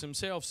 Jesus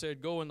Himself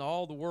said, "Go into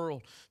all the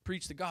world,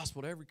 preach the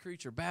gospel to every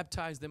creature,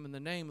 baptize them in the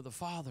name of the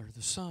Father,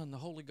 the Son, the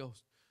Holy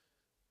Ghost."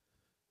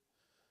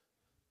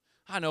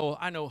 I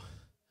know.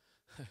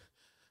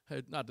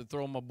 Not to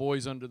throw my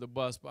boys under the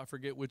bus, but I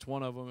forget which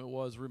one of them it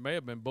was. It may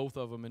have been both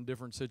of them in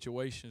different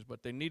situations,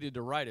 but they needed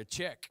to write a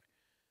check.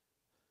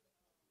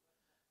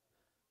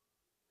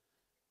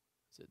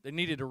 They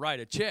needed to write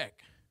a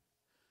check.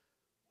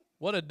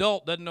 What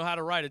adult doesn't know how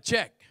to write a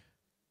check?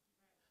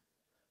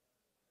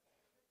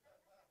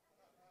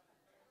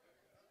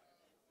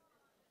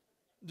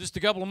 Just a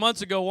couple of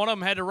months ago, one of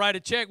them had to write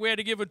a check. We had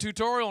to give a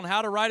tutorial on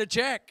how to write a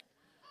check.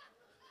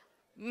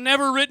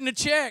 Never written a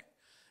check.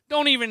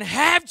 Don't even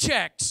have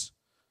checks.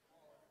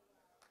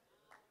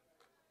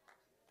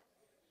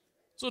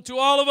 So to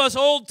all of us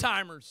old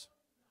timers,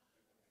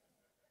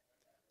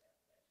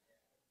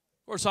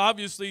 of course,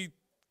 obviously,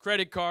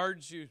 credit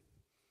cards, you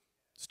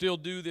still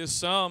do this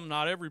some,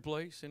 not every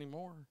place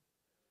anymore.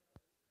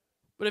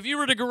 But if you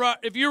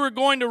were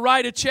going to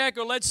write a check,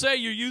 or let's say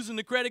you're using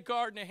the credit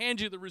card and they hand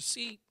you the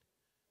receipt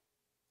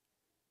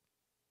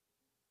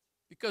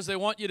because they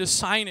want you to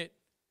sign it,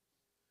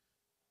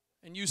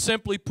 and you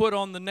simply put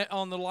on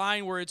the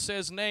line where it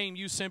says name,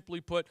 you simply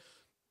put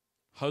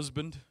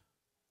husband.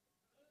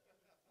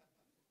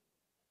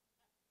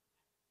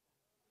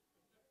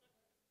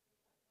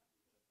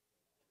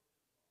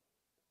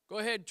 Go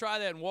ahead and try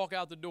that and walk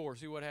out the door.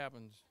 See what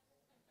happens.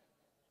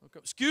 Okay.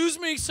 Excuse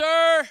me,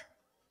 sir.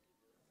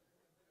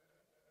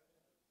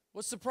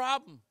 What's the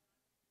problem?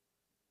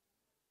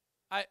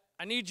 I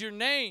need your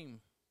name.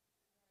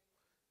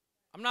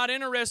 I'm not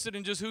interested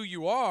in just who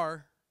you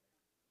are.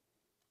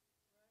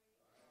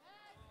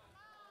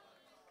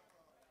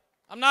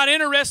 I'm not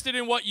interested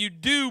in what you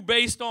do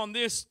based on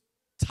this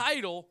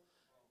title.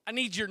 I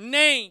need your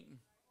name.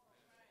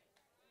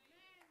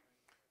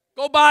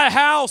 Go buy a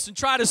house and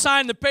try to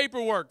sign the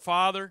paperwork.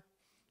 Father,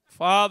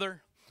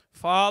 Father,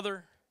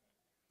 Father.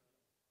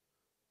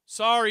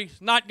 Sorry,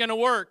 not going to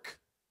work.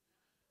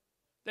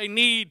 They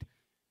need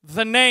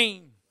the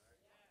name.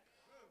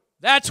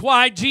 That's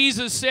why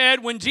Jesus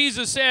said, when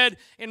Jesus said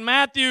in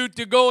Matthew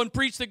to go and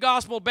preach the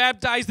gospel,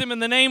 baptize them in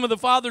the name of the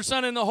Father,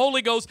 Son, and the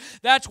Holy Ghost,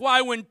 that's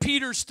why when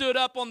Peter stood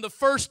up on the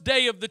first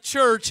day of the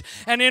church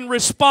and in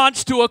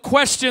response to a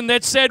question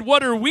that said,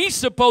 what are we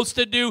supposed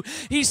to do?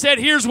 He said,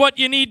 here's what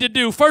you need to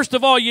do. First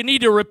of all, you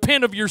need to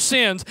repent of your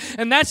sins.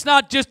 And that's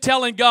not just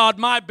telling God,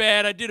 my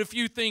bad, I did a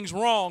few things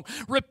wrong.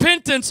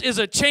 Repentance is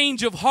a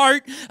change of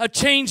heart, a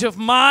change of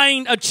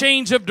mind, a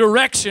change of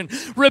direction.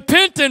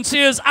 Repentance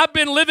is, I've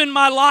been living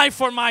my life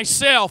for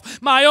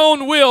myself, my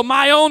own will,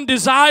 my own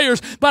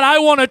desires, but I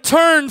want to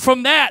turn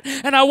from that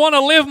and I want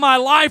to live my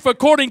life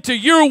according to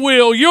your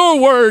will, your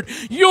word,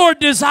 your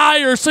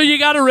desires. So you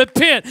got to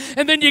repent,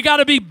 and then you got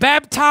to be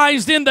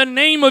baptized in the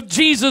name of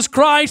Jesus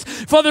Christ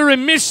for the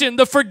remission,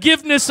 the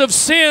forgiveness of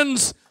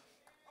sins.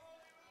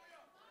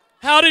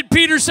 How did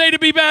Peter say to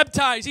be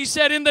baptized? He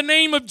said in the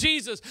name of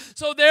Jesus.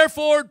 So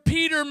therefore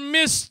Peter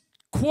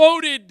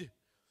misapplied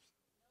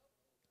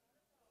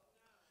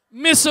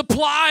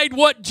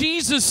what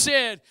Jesus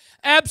said.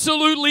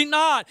 Absolutely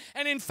not.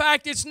 And in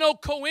fact, it's no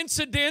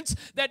coincidence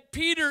that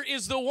Peter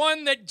is the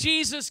one that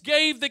Jesus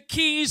gave the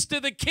keys to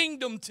the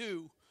kingdom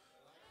to.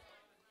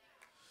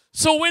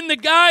 So when the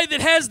guy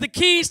that has the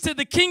keys to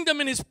the kingdom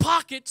in his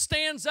pocket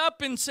stands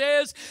up and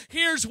says,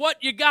 here's what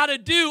you got to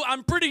do,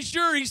 I'm pretty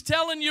sure he's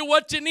telling you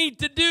what you need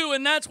to do,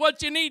 and that's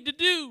what you need to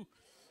do.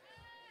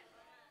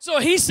 So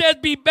he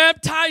said, be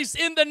baptized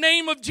in the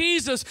name of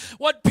Jesus.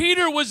 What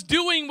Peter was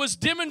doing was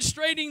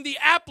demonstrating the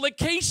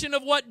application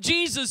of what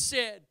Jesus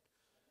said.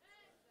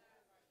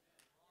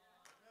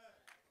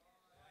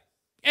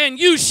 And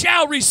you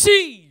shall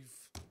receive.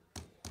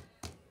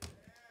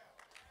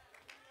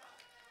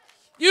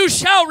 You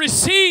shall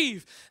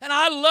receive. And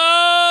I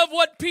love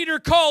what Peter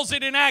calls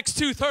it in Acts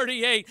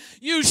 2:38.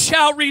 You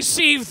shall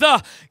receive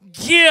the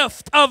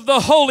gift of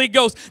the Holy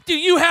Ghost. Do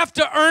you have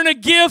to earn a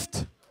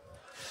gift?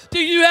 Do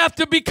you have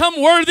to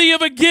become worthy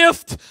of a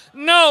gift?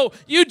 No,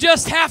 you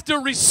just have to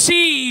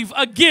receive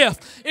a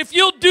gift. If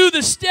you'll do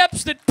the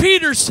steps that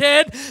Peter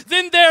said,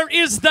 then there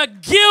is the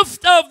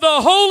gift of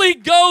the Holy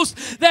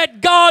Ghost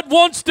that God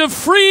wants to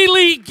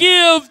freely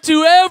give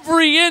to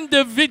every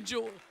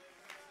individual.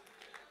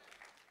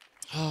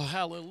 Oh,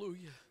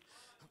 hallelujah.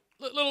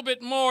 A little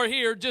bit more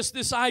here, just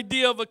this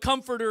idea of a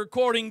comforter.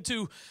 According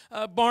to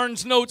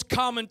Barnes' Notes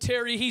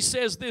commentary, he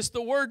says this: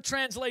 the word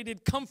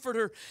translated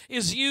comforter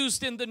is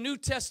used in the New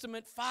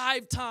Testament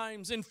 5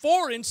 times. In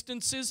 4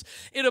 instances,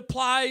 it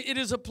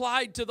is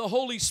applied to the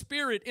Holy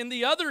Spirit. In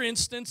the other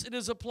instance, it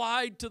is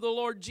applied to the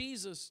Lord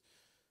Jesus.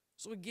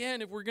 So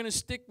again, if we're going to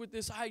stick with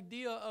this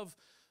idea of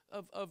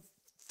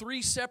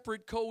 3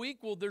 separate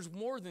co-equal, there's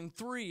more than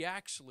 3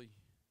 actually.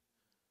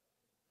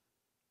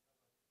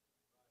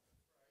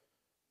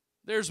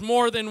 There's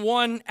more than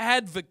one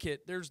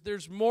advocate.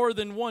 There's more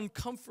than one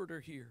comforter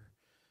here.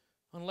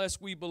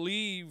 Unless we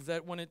believe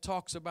that when it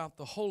talks about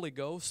the Holy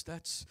Ghost,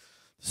 that's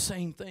the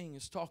same thing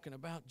as talking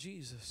about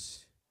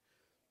Jesus.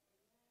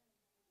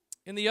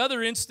 In the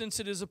other instance,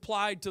 it is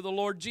applied to the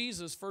Lord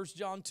Jesus. 1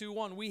 John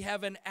 2:1. We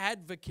have an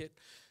advocate,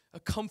 a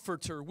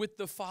comforter with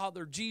the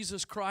Father,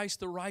 Jesus Christ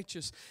the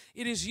righteous.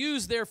 It is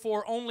used,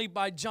 therefore, only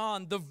by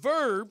John. The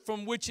verb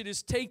from which it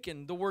is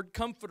taken, the word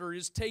comforter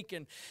is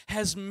taken,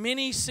 has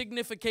many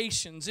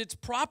significations. Its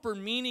proper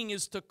meaning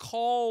is to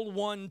call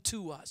one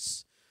to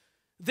us.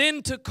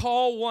 Then to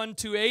call one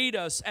to aid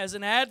us as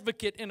an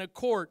advocate in a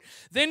court.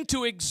 Then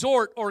to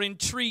exhort or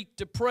entreat,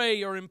 to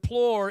pray or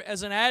implore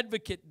as an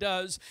advocate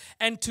does.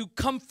 And to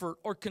comfort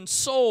or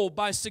console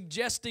by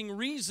suggesting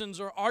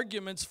reasons or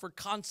arguments for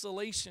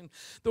consolation.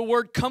 The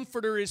word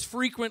comforter is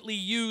frequently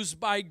used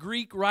by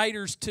Greek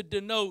writers to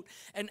denote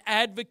an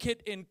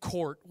advocate in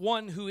court,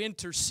 one who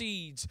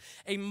intercedes,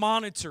 a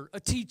monitor, a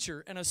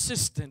teacher, an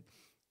assistant,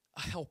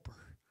 a helper.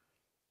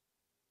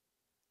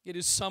 It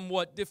is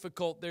somewhat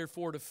difficult,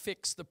 therefore, to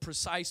fix the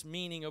precise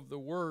meaning of the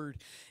word.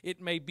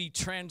 It may be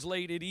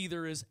translated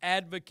either as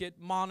advocate,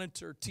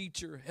 monitor,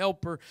 teacher,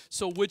 helper.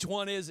 So which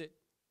one is it?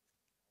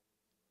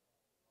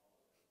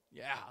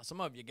 Yeah,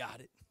 some of you got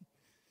it.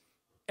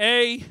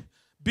 A,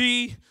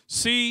 B,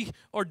 C,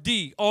 or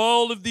D.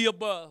 All of the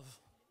above.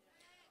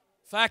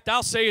 In fact,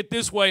 I'll say it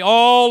this way: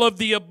 all of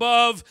the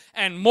above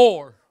and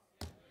more.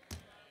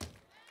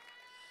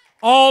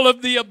 All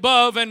of the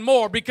above and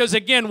more. Because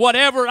again,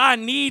 whatever I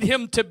need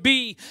him to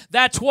be,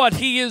 that's what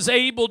he is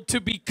able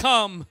to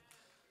become.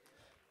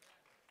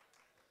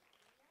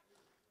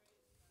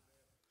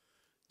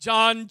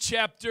 John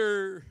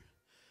chapter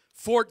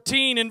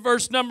 14 and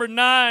verse number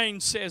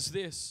 9 says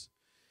this: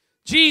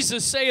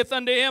 Jesus saith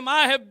unto him,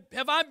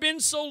 have I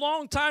been so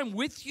long time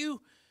with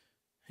you,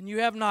 and you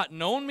have not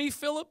known me,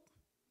 Philip?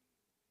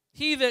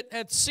 He that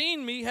hath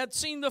seen me hath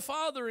seen the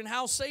Father, and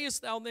how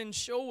sayest thou then,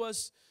 show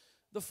us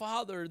the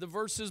Father? The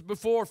verses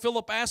before,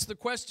 Philip asked the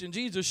question,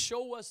 Jesus,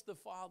 show us the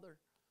Father.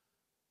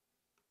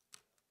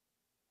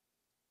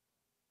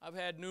 I've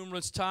had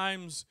numerous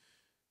times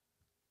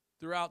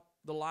throughout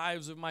the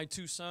lives of my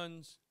 2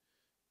 sons,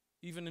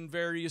 even in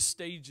various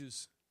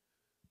stages.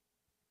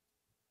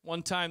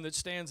 One time that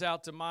stands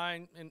out to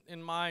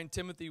in mind,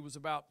 Timothy was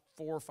about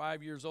 4 or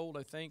 5 years old,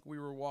 I think. We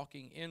were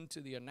walking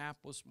into the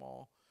Annapolis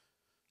Mall.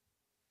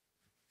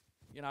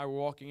 He and I were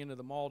walking into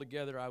the mall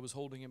together. I was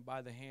holding him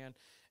by the hand.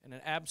 And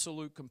an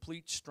absolute,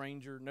 complete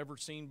stranger, never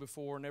seen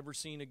before, never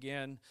seen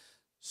again,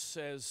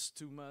 says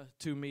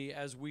to me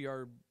as we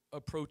are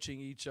approaching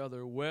each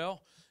other,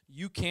 "Well,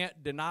 you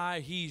can't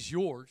deny he's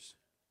yours."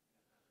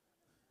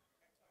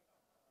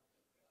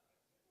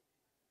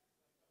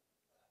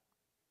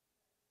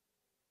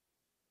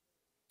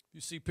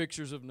 You see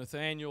pictures of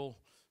Nathaniel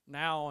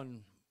now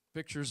and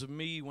pictures of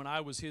me when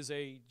I was his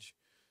age.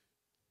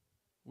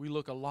 We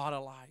look a lot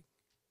alike.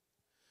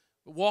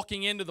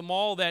 Walking into the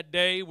mall that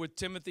day with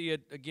Timothy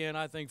at, again,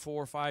 I think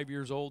 4 or 5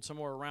 years old,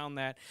 somewhere around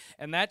that,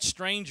 and that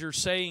stranger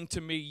saying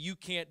to me, "You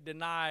can't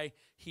deny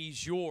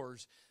he's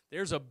yours."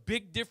 There's a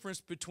big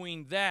difference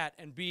between that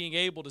and being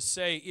able to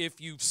say,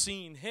 "If you've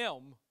seen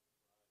him,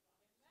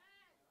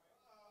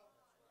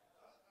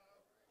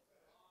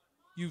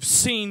 you've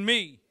seen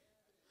me."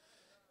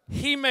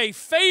 He may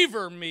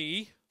favor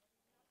me,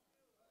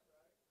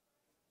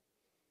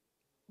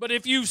 but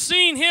if you've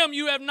seen him,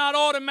 you have not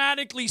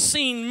automatically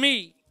seen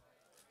me.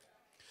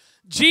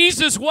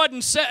 Jesus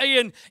wasn't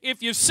saying,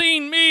 "If you've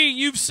seen me,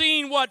 you've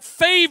seen what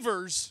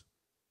favors."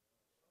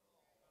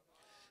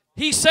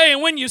 He's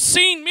saying, when you've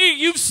seen me,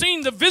 you've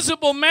seen the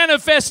visible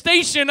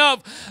manifestation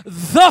of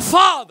the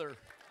Father.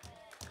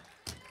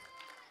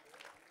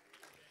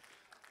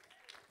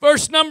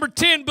 Verse number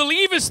 10,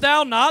 "Believest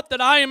thou not that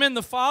I am in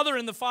the Father,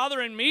 and the Father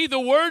in me? The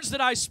words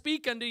that I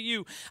speak unto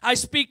you, I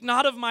speak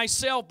not of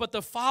myself, but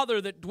the Father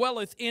that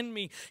dwelleth in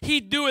me, he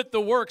doeth the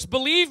works.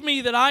 Believe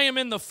me that I am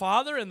in the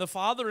Father, and the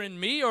Father in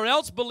me, or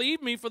else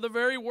believe me for the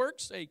very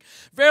work's sake.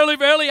 Verily,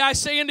 verily, I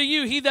say unto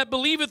you, he that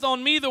believeth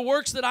on me, the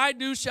works that I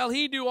do shall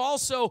he do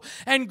also,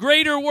 and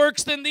greater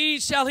works than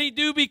these shall he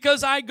do,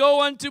 because I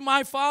go unto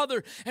my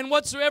Father. And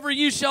whatsoever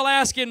you shall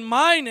ask in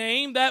my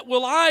name, that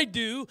will I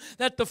do,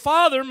 that the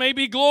Father may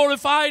be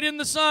glorified in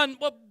the Son."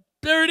 Well,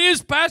 there it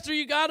is, Pastor.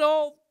 You got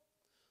all. I'm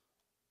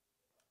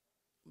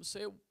going to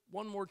say it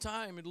one more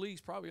time, at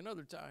least, probably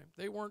another time.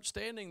 They weren't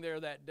standing there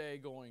that day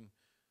going,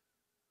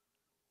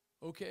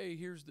 "Okay,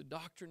 here's the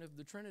doctrine of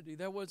the Trinity."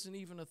 That wasn't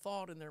even a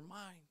thought in their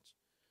minds.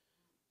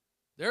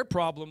 Their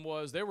problem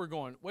was they were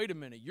going, "Wait a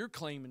minute, you're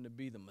claiming to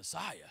be the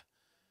Messiah."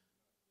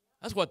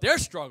 That's what their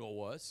struggle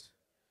was.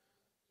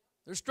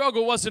 Their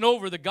struggle wasn't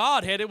over the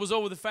Godhead. It was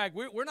over the fact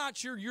we're not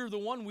sure you're the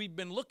one we've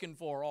been looking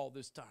for all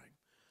this time.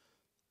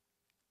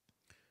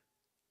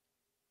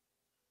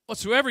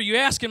 "Whatsoever you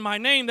ask in my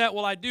name, that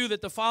will I do,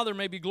 that the Father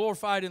may be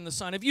glorified in the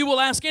Son. If you will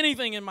ask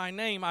anything in my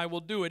name, I will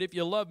do it. If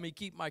you love me,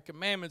 keep my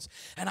commandments.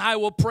 And I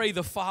will pray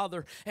the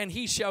Father, and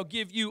he shall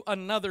give you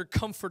another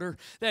comforter,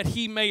 that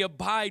he may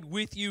abide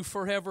with you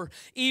forever.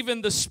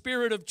 Even the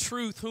Spirit of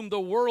truth, whom the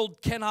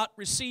world cannot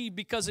receive,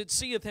 because it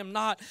seeth him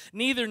not,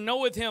 neither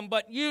knoweth him,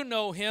 but you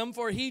know him,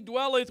 for he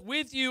dwelleth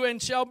with you and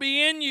shall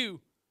be in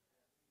you."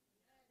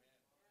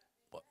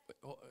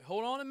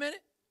 Hold on a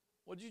minute.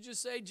 What did you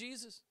just say,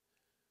 Jesus?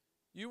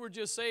 You were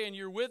just saying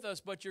you're with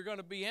us, but you're going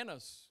to be in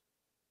us.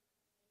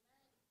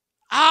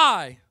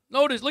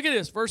 Notice, look at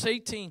this, verse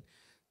 18.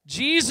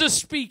 Jesus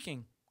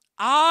speaking,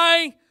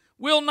 "I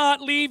will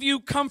not leave you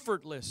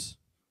comfortless."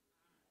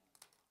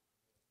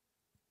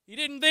 He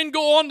didn't then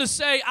go on to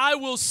say, "I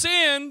will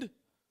send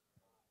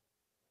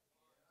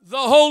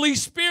the Holy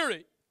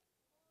Spirit."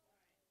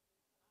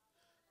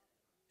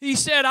 He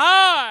said,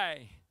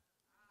 "I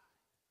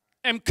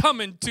am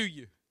coming to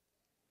you."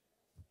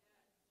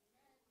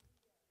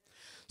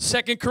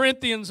 2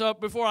 Corinthians,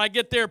 before I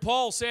get there,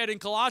 Paul said in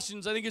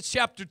Colossians, I think it's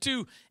chapter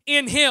 2,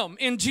 "In him,"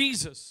 in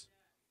Jesus,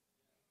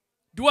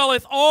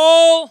 "dwelleth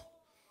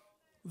all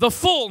the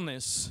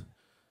fullness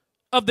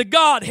of the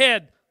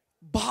Godhead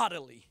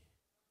bodily."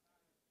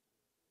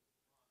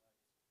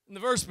 In the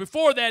verse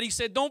before that, he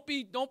said, don't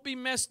be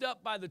messed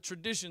up by the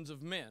traditions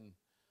of men.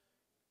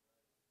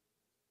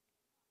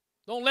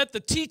 Don't let the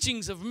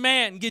teachings of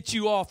man get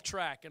you off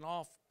track and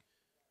off.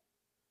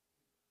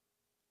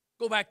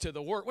 Go back to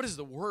the Word. What does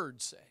the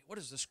Word say? What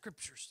does the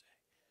Scripture say?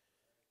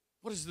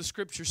 What does the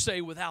Scripture say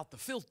without the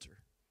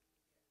filter?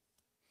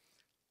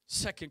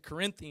 2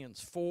 Corinthians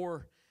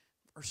 4,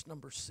 verse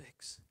number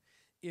 6.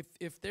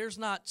 If there's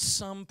not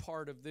some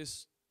part of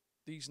these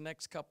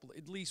next couple,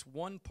 at least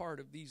one part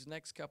of these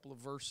next couple of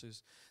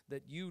verses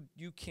that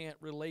you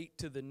can't relate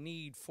to the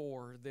need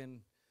for,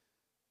 then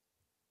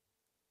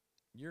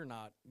you're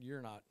not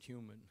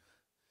human.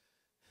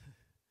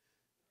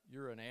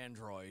 You're an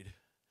android.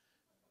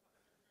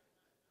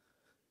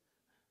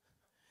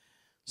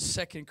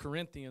 2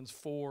 Corinthians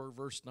 4,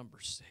 verse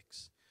number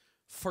 6.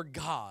 "For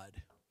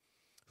God,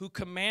 who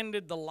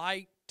commanded the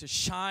light to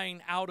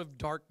shine out of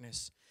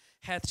darkness,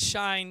 hath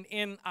shined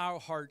in our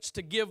hearts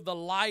to give the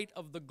light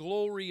of the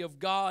glory of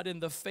God in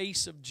the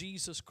face of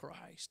Jesus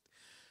Christ.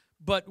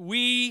 But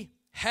we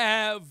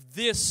have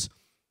this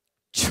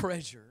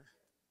treasure."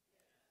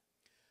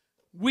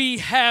 We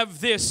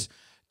have this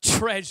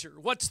treasure.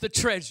 What's the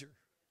treasure?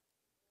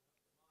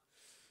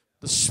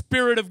 The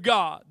Spirit of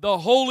God, the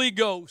Holy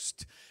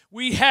Ghost.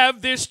 We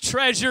have this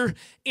treasure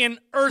in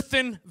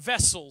earthen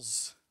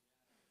vessels.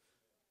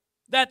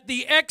 that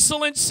the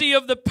excellency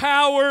of the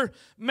power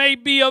may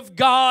be of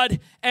God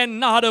and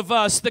not of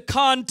us. The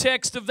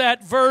context of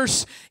that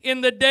verse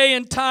in the day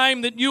and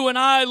time that you and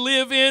I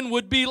live in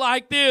would be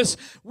like this.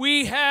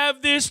 We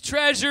have this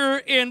treasure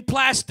in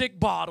plastic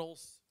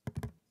bottles.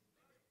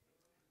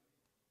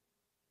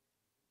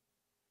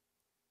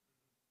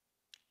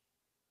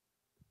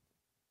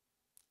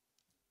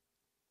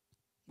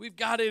 We've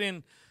got it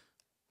in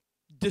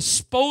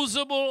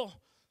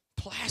disposable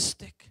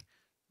plastic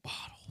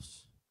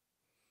bottles.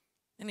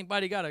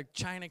 Anybody got a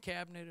china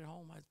cabinet at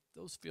home?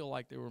 Those feel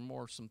like they were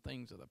more some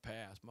things of the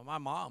past. But my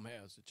mom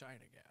has a china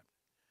cabinet.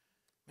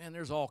 Man,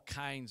 there's all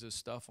kinds of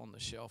stuff on the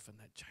shelf in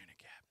that china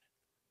cabinet.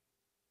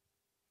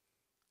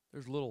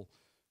 There's little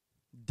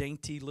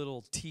dainty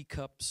little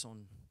teacups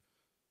on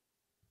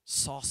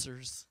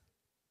saucers.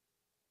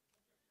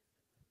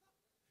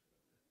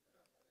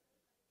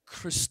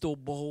 Crystal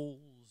bowls.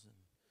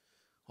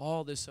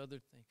 All this other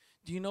thing.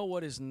 Do you know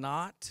what is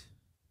not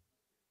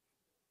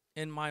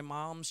in my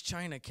mom's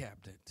china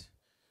cabinet?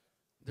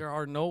 There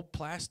are no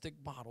plastic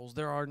bottles.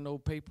 There are no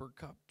paper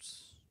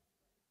cups.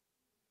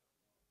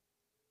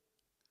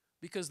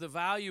 Because the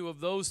value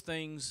of those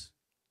things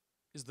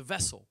is the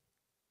vessel.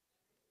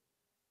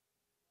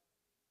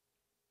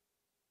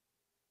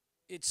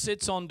 It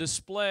sits on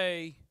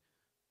display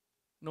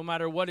no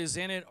matter what is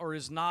in it or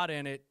is not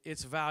in it.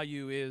 Its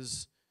value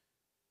is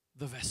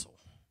the vessel.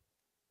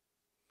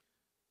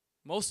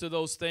 Most of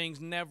those things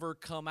never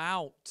come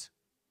out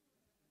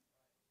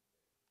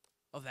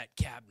of that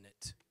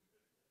cabinet.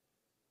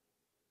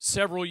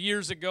 Several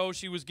years ago,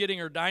 she was getting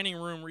her dining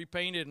room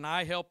repainted, and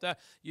I helped out.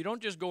 You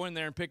don't just go in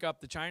there and pick up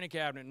the china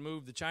cabinet and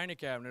move the china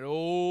cabinet.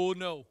 Oh,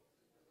 no.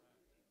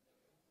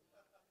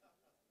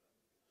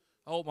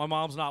 I hope my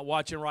mom's not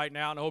watching right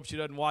now, and I hope she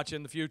doesn't watch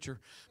in the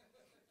future.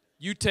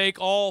 You take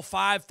all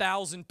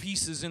 5,000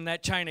 pieces in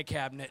that china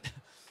cabinet,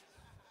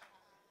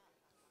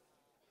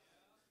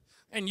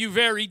 and you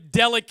very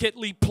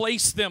delicately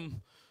place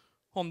them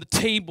on the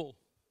table.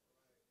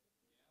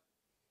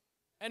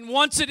 And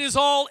once it is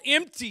all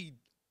emptied,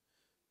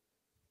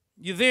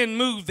 you then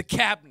move the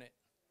cabinet.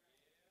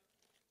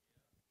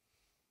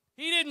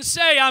 He didn't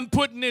say, I'm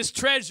putting this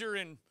treasure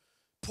in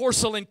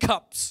porcelain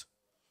cups.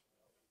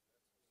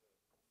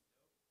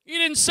 He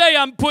didn't say,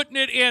 I'm putting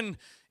it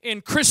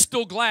in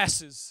crystal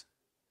glasses.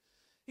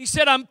 He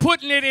said, I'm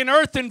putting it in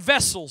earthen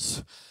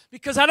vessels.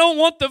 Because I don't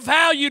want the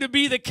value to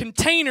be the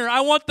container.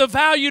 I want the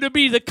value to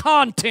be the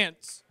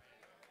contents.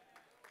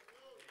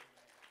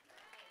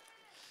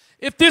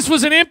 If this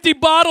was an empty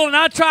bottle and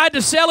I tried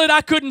to sell it,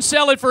 I couldn't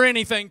sell it for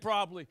anything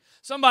probably.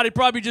 Somebody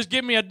probably just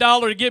give me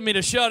 $1 to get me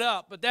to shut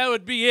up, but that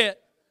would be it.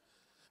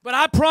 But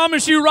I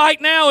promise you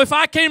right now, if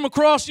I came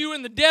across you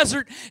in the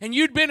desert and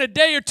you'd been a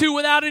day or two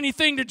without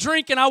anything to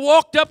drink and I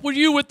walked up with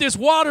you with this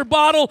water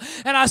bottle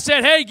and I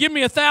said, hey, give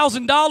me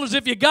 $1,000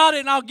 if you got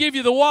it and I'll give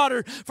you the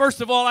water. First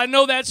of all, I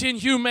know that's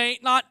inhumane,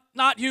 not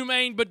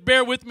humane, but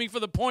bear with me for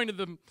the point of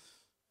them.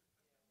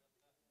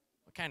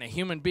 What kind of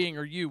human being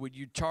are you? Would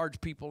you charge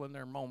people in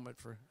their moment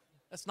for?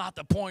 That's not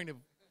the point of.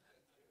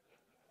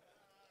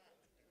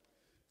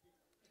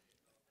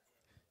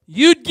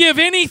 You'd give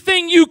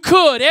anything you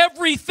could,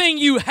 everything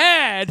you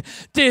had,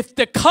 if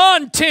the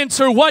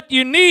contents are what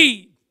you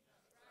need.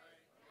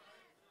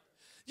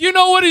 You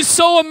know what is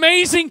so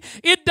amazing?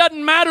 It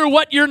doesn't matter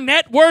what your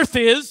net worth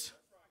is.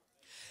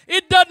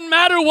 It doesn't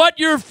matter what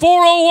your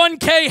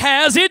 401k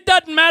has. It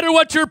doesn't matter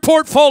what your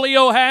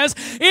portfolio has.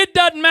 It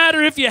doesn't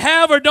matter if you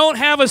have or don't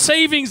have a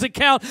savings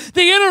account.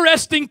 The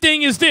interesting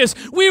thing is this: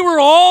 we were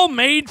all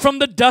made from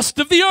the dust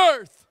of the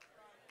earth.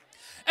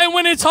 And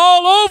when it's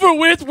all over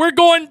with, we're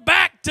going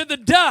back to the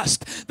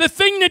dust. The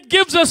thing that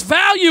gives us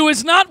value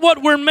is not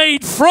what we're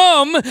made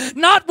from,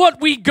 not what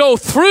we go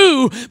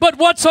through, but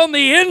what's on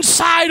the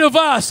inside of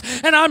us.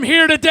 And I'm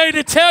here today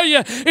to tell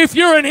you, if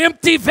you're an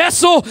empty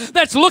vessel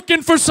that's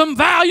looking for some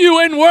value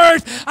and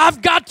worth,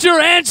 I've got your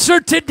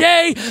answer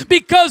today,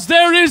 because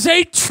there is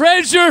a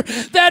treasure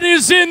that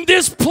is in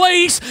this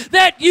place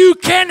that you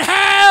can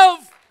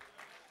have.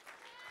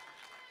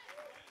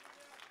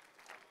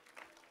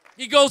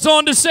 He goes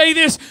on to say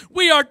this: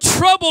 we are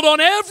troubled on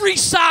every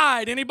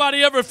side.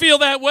 Anybody ever feel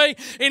that way?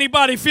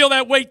 Anybody feel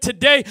that way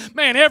today?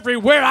 Man,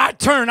 everywhere I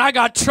turn, I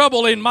got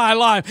trouble in my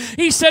life.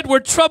 He said we're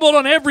troubled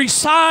on every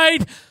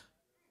side,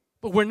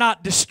 but we're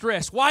not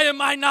distressed. Why am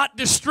I not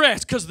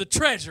distressed? Because the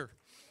treasure.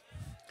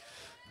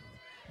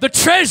 The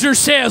treasure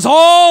says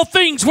all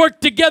things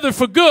work together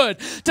for good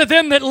to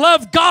them that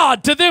love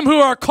God, to them who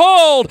are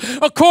called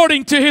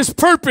according to His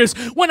purpose.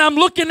 When I'm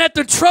looking at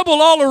the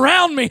trouble all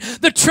around me,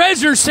 the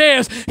treasure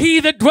says, he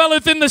that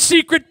dwelleth in the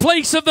secret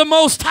place of the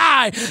Most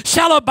High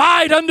shall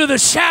abide under the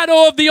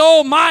shadow of the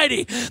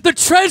Almighty. The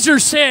treasure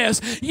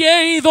says,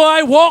 yea, though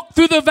I walk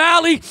through the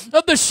valley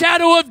of the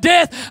shadow of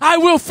death, I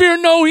will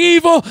fear no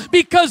evil,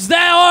 because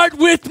thou art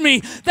with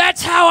me.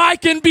 That's how I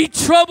can be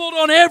troubled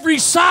on every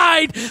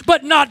side,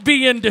 but not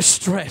be in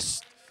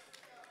distressed.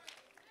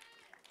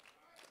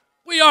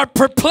 We are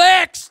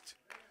perplexed.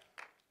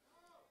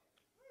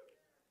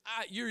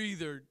 You're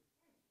either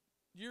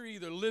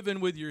living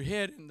with your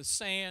head in the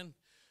sand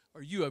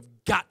or you have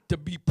got to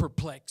be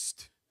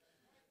perplexed.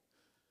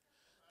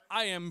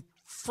 I am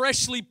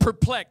freshly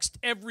perplexed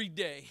every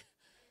day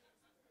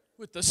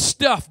with the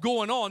stuff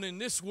going on in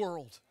this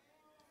world.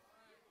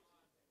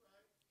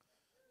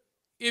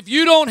 If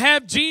you don't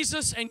have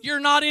Jesus and you're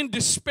not in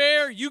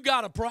despair, you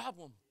got a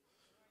problem.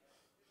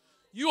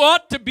 You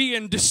ought to be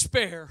in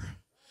despair.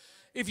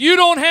 If you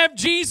don't have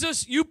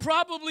Jesus, you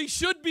probably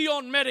should be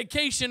on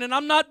medication. And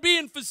I'm not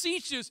being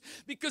facetious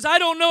because I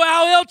don't know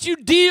how else you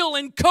deal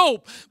and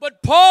cope.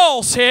 But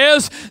Paul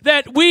says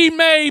that we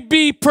may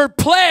be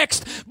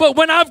perplexed, but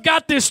when I've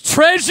got this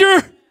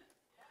treasure,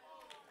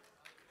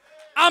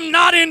 I'm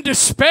not in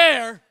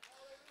despair.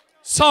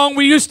 Song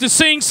we used to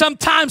sing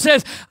sometimes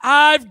says,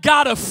 I've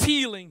got a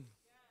feeling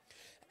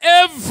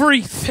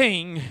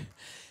everything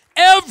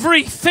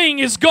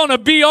is going to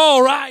be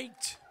all right.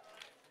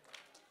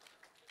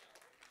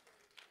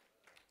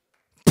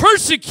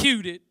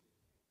 Persecuted,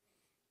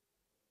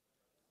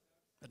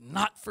 but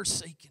not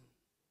forsaken.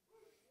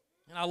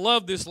 And I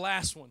love this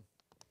last one.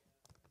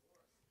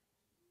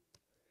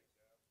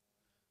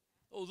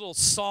 Those little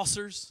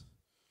saucers,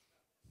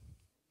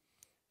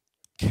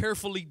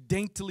 carefully,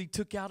 daintily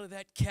took out of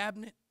that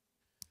cabinet.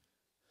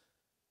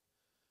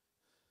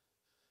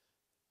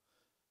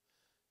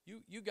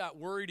 You got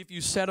worried if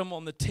you set them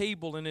on the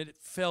table and it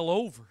fell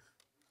over,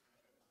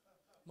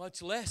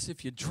 much less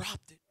if you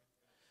dropped it.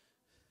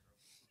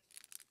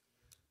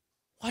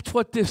 Watch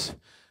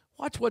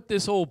what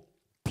this old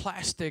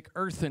plastic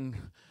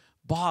earthen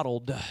bottle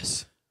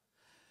does.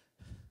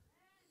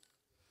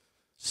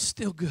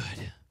 Still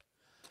good.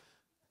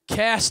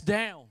 Cast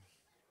down.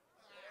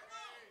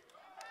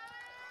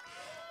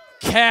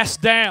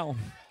 Cast down.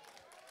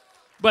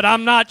 But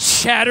I'm not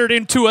shattered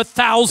into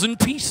 1,000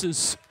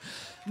 pieces.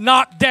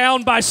 Knocked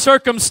down by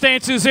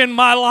circumstances in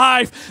my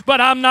life, but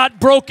I'm not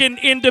broken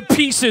into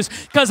pieces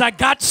because I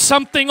got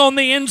something on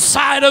the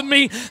inside of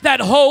me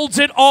that holds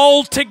it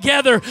all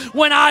together.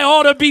 When I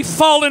ought to be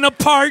falling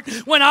apart,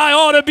 when I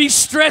ought to be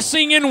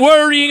stressing and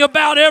worrying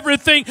about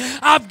everything,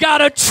 I've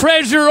got a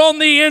treasure on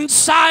the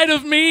inside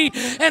of me,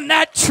 and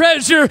that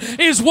treasure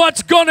is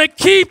what's going to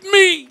keep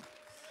me.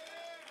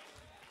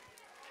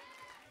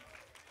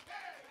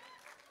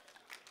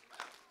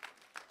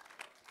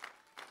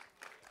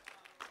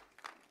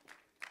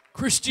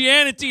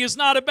 Christianity is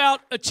not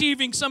about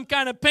achieving some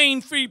kind of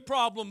pain-free,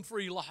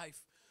 problem-free life.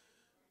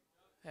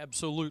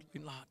 Absolutely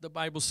not. The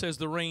Bible says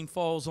the rain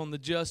falls on the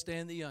just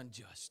and the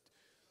unjust.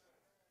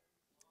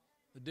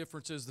 The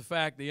difference is the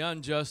fact the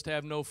unjust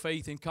have no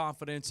faith and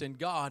confidence in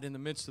God in the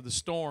midst of the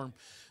storm.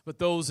 But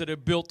those that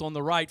have built on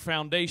the right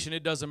foundation,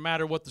 it doesn't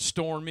matter what the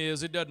storm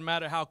is. It doesn't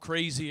matter how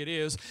crazy it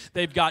is.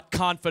 They've got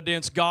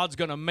confidence God's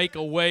going to make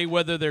a way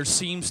whether there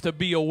seems to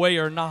be a way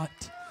or not.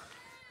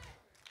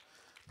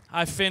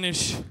 I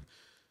finish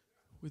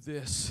with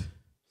this.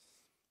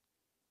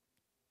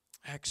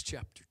 Acts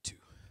chapter 2.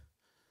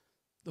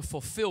 The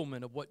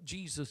fulfillment of what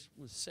Jesus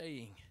was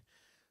saying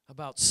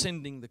about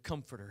sending the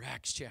Comforter.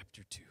 Acts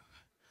chapter 2.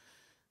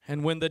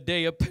 And when the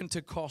day of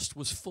Pentecost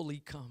was fully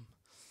come,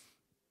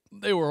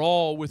 they were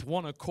all with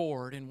one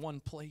accord in one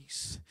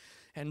place.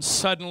 And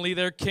suddenly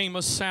there came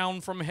a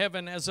sound from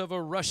heaven as of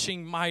a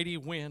rushing mighty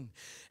wind,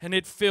 and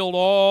it filled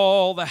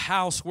all the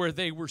house where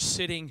they were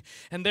sitting.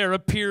 And there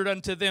appeared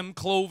unto them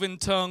cloven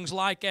tongues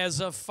like as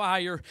of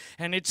fire,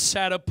 and it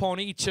sat upon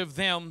each of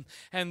them.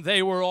 And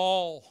they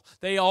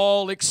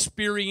all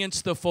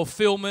experienced the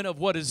fulfillment of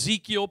what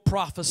Ezekiel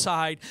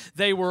prophesied.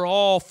 They were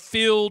all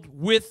filled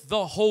with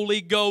the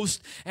Holy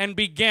Ghost and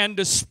began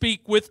to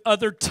speak with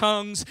other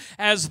tongues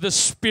as the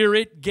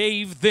Spirit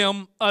gave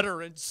them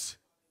utterance.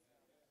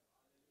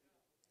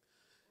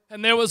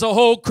 And there was a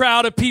whole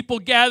crowd of people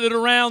gathered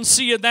around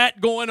seeing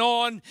that going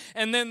on.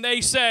 And then they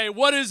say,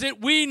 what is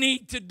it we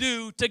need to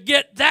do to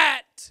get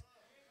that?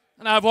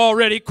 And I've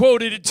already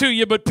quoted it to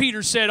you, but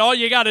Peter said, all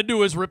you got to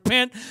do is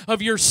repent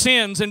of your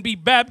sins and be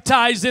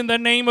baptized in the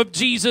name of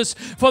Jesus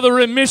for the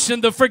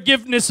remission, the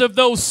forgiveness of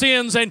those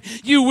sins, and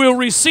you will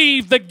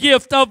receive the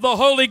gift of the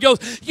Holy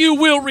Ghost. You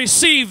will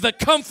receive the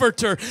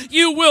Comforter.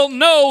 You will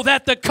know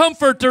that the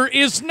Comforter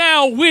is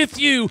now with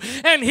you,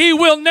 and He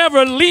will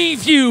never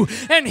leave you,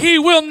 and He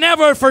will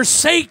never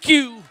forsake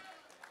you.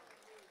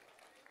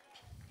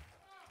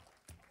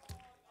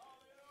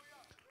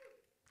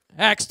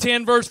 Acts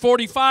 10 verse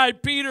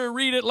 45, Peter,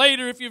 read it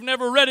later if you've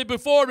never read it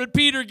before, but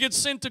Peter gets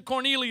sent to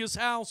Cornelius'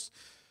 house.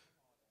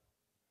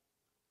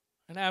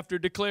 And after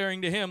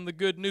declaring to him the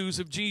good news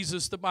of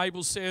Jesus, the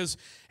Bible says,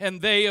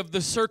 and they of the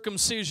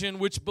circumcision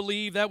which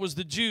believed, that was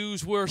the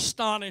Jews, were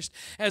astonished,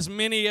 as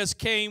many as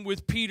came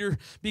with Peter,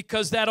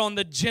 because that on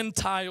the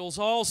Gentiles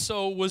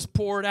also was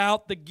poured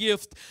out the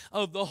gift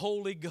of the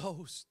Holy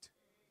Ghost.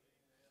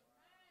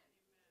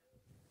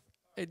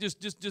 Hey,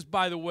 just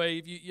by the way,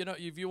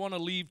 if you want to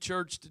leave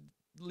church,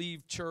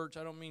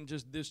 I don't mean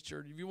just this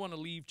church. If you want to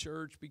leave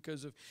church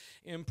because of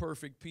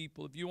imperfect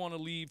people, if you want to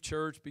leave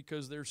church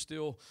because there's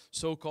still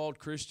so-called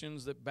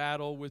Christians that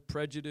battle with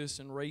prejudice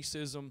and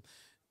racism,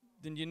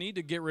 then you need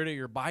to get rid of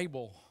your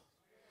Bible.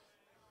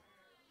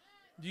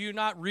 Do you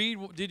not read?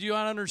 Did you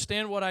not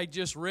understand what I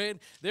just read?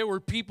 There were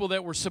people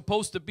that were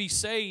supposed to be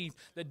saved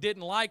that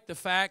didn't like the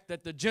fact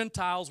that the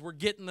Gentiles were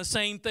getting the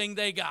same thing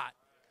they got.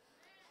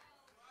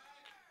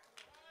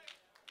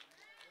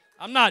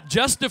 I'm not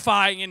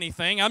justifying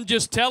anything. I'm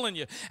just telling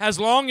you, as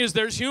long as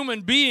there's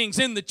human beings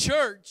in the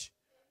church,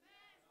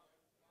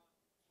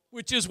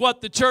 which is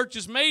what the church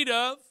is made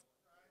of,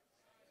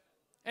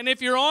 and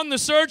if you're on the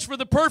search for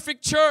the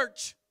perfect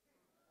church,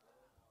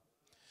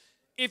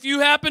 if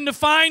you happen to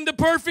find the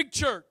perfect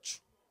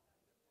church,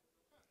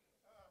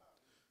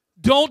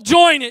 don't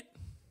join it.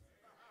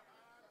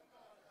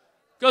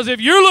 Because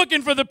if you're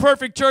looking for the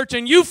perfect church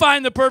and you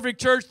find the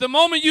perfect church, the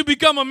moment you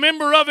become a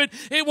member of it,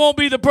 it won't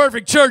be the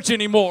perfect church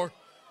anymore.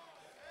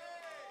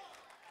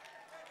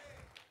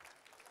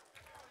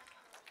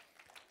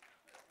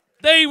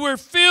 They were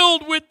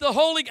filled with the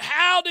Holy Ghost.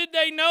 How did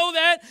they know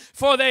that?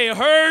 For they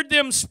heard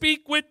them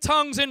speak with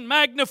tongues and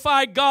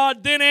magnify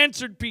God. Then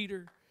answered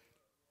Peter.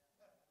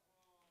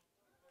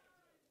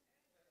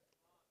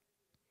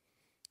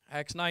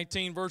 Acts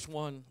 19, verse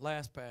 1,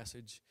 last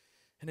passage.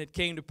 And it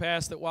came to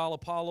pass that while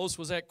Apollos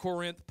was at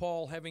Corinth,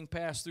 Paul, having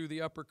passed through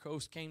the upper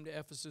coast, came to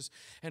Ephesus,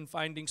 and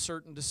finding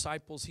certain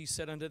disciples, he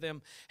said unto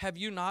them, Have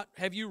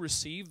you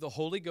received the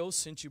Holy Ghost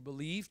since you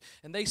believed?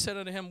 And they said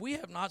unto him, We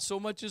have not so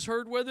much as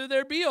heard whether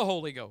there be a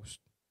Holy Ghost.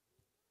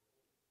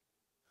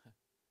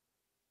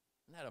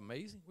 Isn't that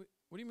amazing?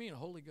 What do you mean a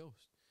Holy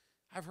Ghost?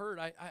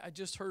 I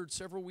just heard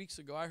several weeks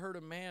ago, I heard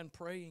a man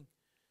praying.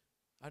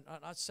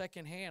 Not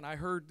secondhand, I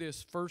heard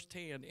this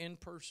firsthand, in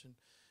person.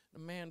 A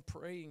man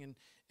praying, and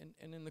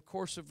in the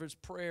course of his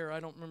prayer,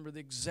 I don't remember the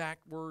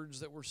exact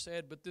words that were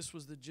said, but this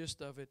was the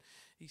gist of it.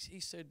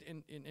 He said,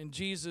 in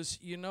Jesus,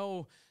 in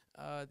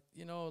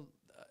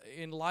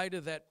light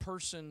of that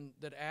person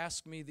that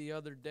asked me the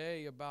other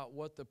day about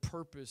what the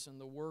purpose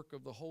and the work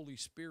of the Holy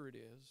Spirit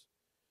is,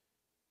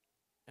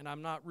 and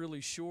I'm not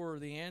really sure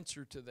the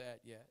answer to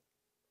that yet.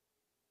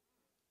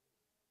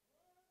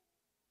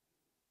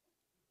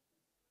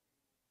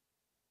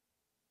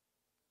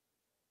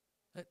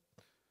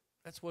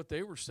 That's what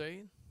they were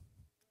saying.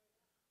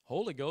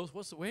 Holy Ghost?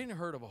 We ain't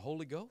heard of a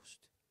Holy Ghost.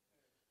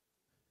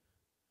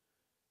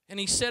 And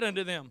he said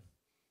unto them,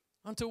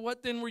 Unto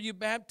what then were you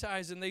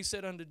baptized? And they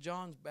said, Unto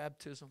John's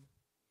baptism.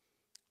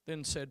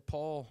 Then said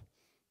Paul,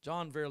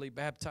 John verily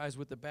baptized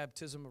with the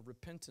baptism of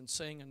repentance,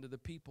 saying unto the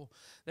people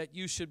that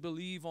you should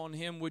believe on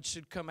him which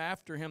should come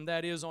after him,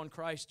 that is, on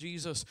Christ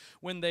Jesus.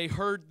 When they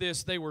heard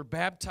this, they were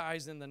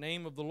baptized in the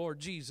name of the Lord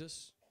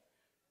Jesus.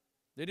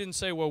 They didn't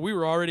say, well, we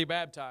were already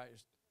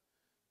baptized.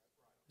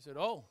 He said,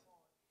 oh,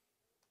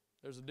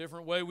 there's a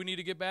different way we need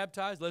to get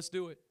baptized. Let's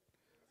do it.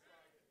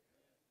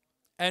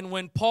 And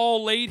when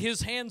Paul laid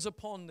his hands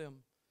upon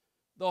them,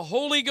 the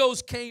Holy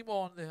Ghost came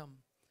on them.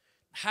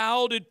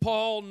 How did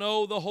Paul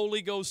know the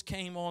Holy Ghost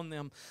came on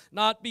them?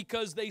 Not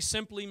because they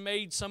simply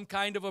made some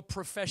kind of a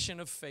profession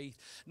of faith.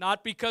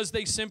 Not because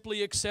they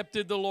simply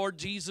accepted the Lord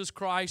Jesus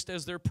Christ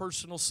as their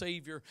personal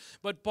Savior.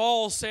 But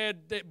Paul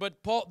said that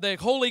the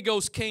Holy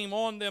Ghost came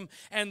on them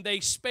and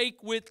they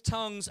spake with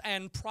tongues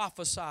and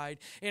prophesied.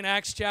 In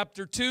Acts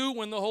chapter 2,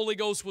 when the Holy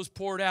Ghost was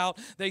poured out,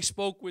 they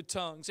spoke with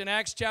tongues. In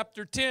Acts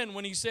chapter 10,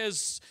 when he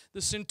says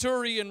the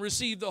centurion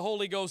received the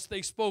Holy Ghost,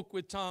 they spoke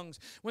with tongues.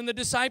 When the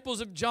disciples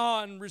of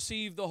John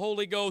received the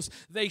Holy Ghost,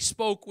 they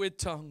spoke with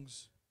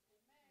tongues.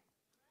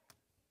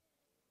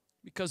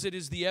 Because it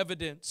is the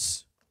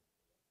evidence.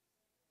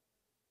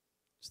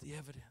 It's the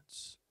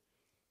evidence.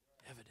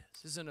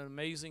 Evidence. Isn't it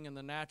amazing? In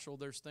the natural,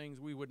 there's things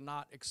we would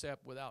not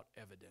accept without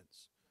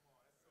evidence.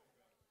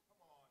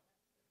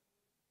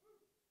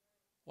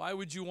 Why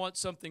would you want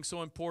something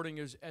so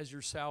important as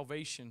your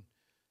salvation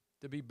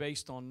to be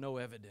based on no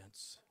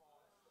evidence?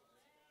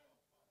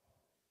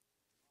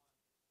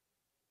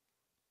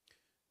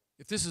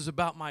 If this is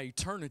about my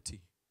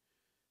eternity,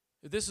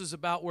 if this is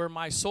about where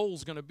my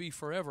soul's going to be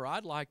forever,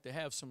 I'd like to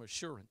have some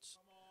assurance.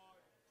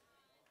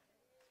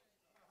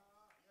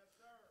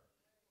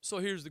 So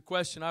here's the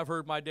question. I've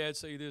heard my dad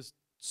say this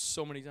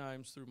so many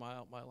times through my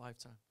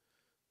lifetime.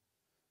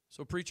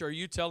 So, preacher, are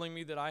you telling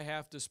me that I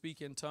have to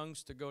speak in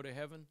tongues to go to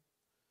heaven?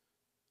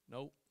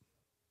 Nope,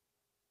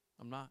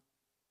 I'm not.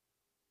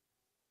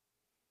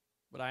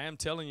 But I am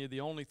telling you,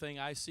 the only thing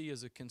I see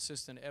as a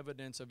consistent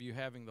evidence of you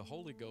having the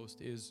Holy Ghost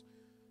is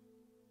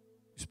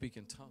you speak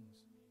in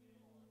tongues.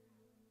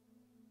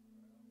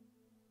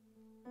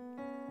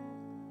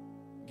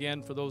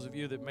 Again, for those of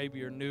you that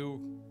maybe are new,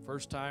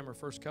 first time or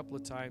first couple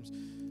of times,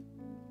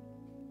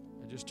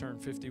 I just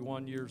turned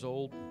 51 years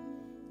old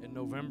in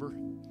November.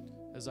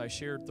 As I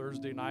shared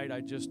Thursday night,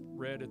 I just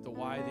read at the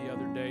Y the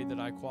other day that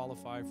I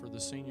qualify for the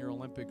Senior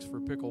Olympics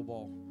for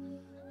pickleball.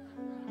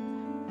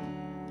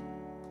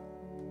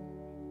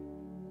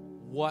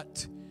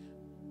 What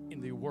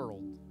in the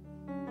world?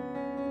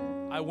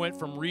 I went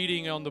from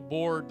reading on the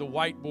board, the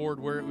whiteboard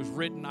where it was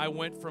written, I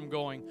went from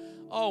going,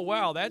 oh,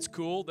 wow, that's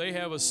cool. They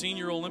have a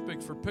Senior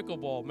Olympics for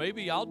pickleball.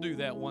 Maybe I'll do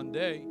that one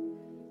day.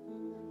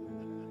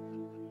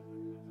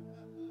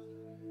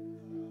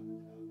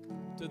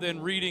 To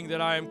then reading that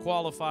I am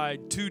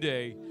qualified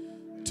today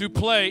to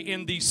play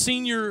in the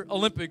Senior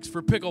Olympics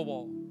for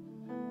pickleball.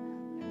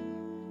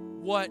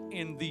 What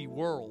in the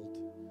world?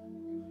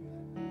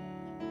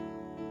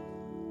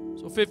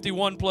 So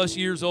 51 plus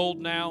years old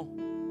now.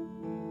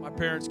 My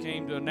parents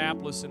came to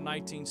Annapolis in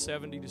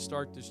 1970 to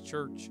start this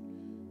church.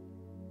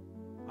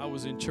 I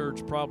was in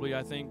church probably,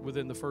 I think,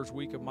 within the first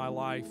week of my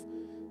life.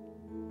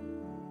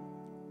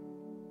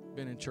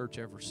 Been in church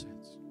ever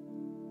since.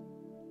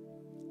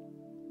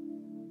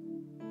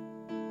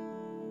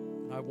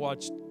 I've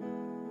watched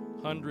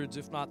hundreds,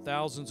 if not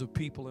thousands, of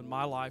people in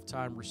my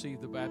lifetime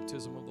receive the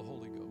baptism of the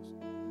Holy Ghost.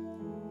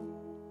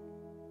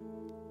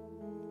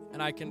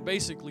 And I can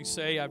basically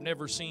say I've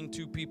never seen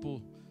two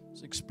people's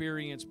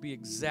experience be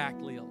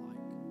exactly alike.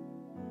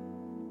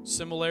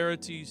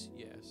 Similarities,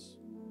 yes,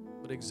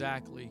 but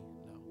exactly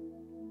no.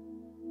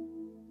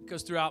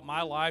 Because throughout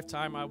my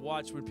lifetime, I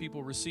watched when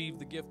people received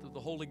the gift of the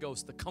Holy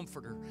Ghost, the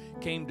Comforter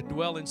came to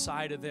dwell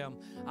inside of them.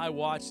 I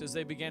watched as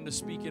they began to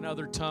speak in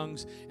other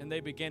tongues, and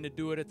they began to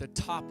do it at the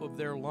top of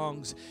their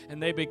lungs,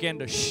 and they began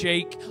to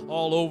shake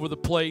all over the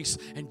place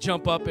and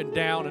jump up and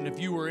down. And if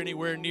you were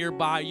anywhere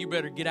nearby, you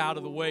better get out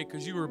of the way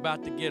because you were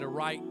about to get a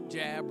right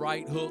jab,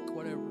 right hook,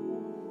 whatever.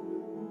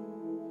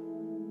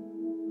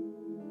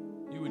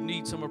 You would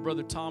need some of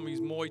Brother Tommy's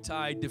Muay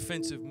Thai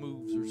defensive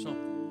moves or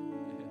something.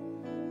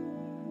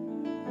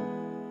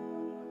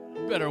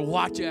 Better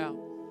watch out.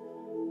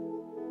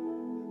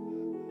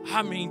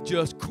 I mean,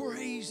 just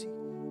crazy.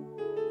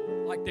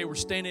 Like they were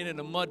standing in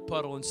a mud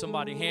puddle and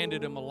somebody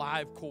handed them a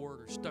live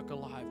cord or stuck a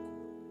live cord.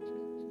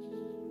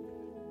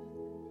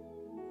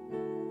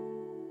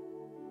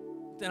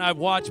 Then I've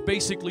watched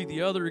basically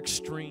the other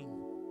extreme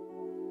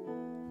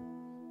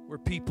where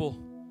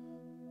people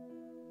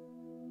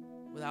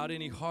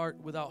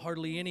without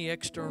hardly any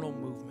external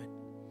movement,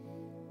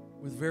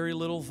 with very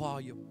little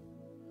volume,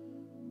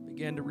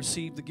 began to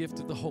receive the gift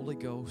of the Holy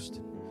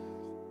Ghost.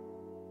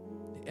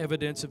 The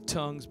evidence of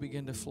tongues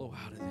began to flow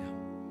out of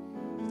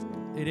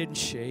them. They didn't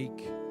shake.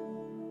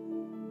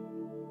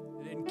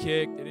 They didn't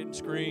kick. They didn't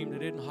scream. They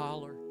didn't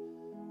holler.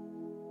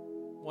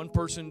 One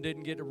person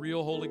didn't get a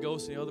real Holy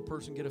Ghost, and the other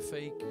person get a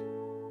fake.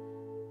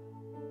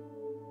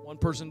 One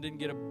person didn't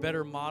get a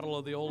better model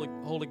of the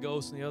Holy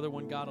Ghost, and the other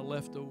one got a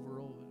leftover.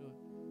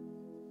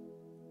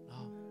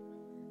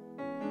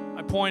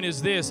 My point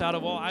is this, out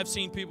of all, I've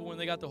seen people when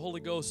they got the Holy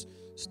Ghost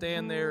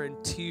stand there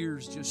and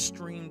tears just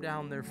stream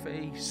down their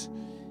face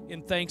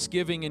in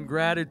thanksgiving and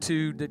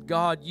gratitude that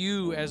God,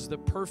 you as the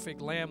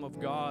perfect Lamb of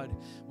God,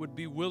 would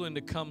be willing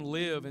to come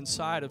live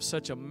inside of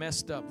such a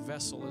messed up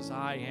vessel as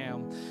I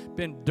am.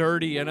 Been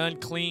dirty and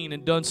unclean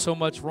and done so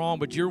much wrong,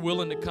 but you're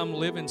willing to come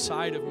live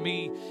inside of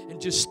me and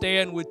just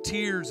stand with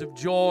tears of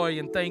joy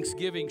and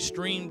thanksgiving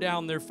stream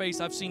down their face.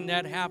 I've seen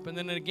that happen.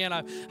 And then again,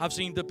 I've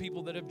seen the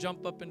people that have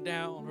jumped up and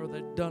down or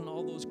that have done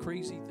all those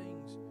crazy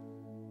things.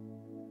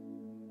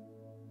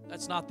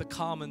 That's not the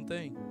common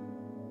thing.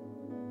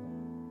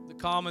 The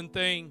common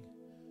thing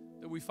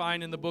that we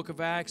find in the book of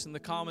Acts and the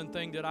common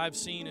thing that I've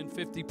seen in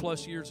 50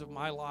 plus years of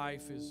my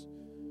life is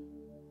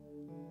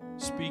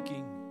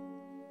speaking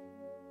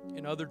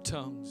in other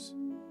tongues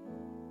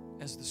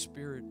as the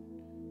Spirit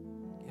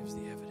gives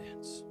the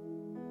evidence.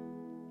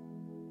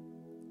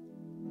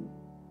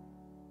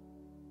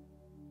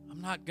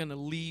 I'm not going to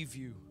leave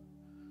you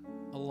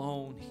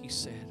alone, he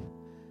said.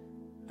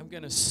 I'm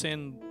going to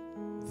send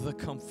the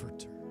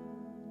Comforter.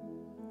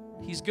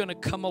 He's going to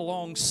come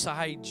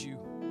alongside you.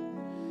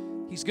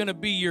 He's going to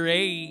be your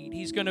aid.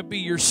 He's going to be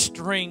your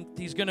strength.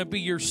 He's going to be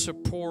your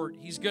support.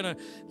 He's going to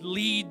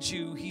lead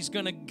you. He's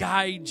going to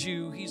guide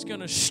you. He's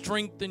going to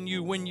strengthen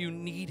you when you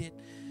need it.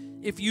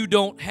 If you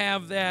don't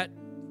have that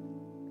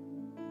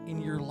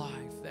in your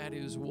life, that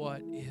is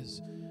what is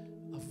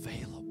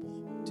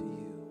available to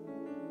you.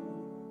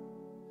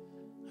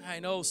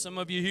 I know some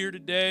of you here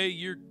today,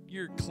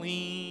 you're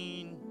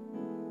clean,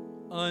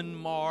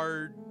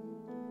 unmarred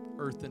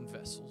earthen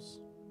vessels.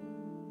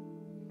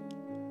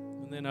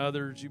 And then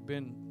others, you've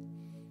been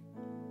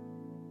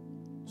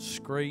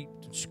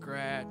scraped and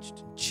scratched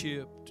and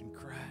chipped and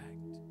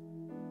cracked.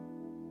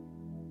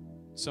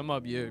 Some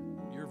of you,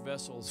 your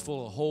vessel is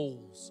full of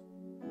holes.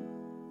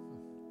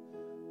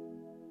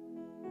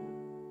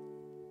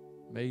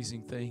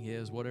 Amazing thing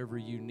is, whatever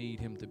you need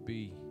him to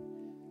be,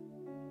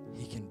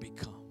 he can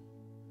become.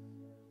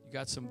 You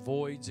got some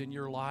voids in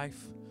your life,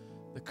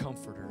 the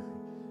Comforter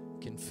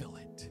can fill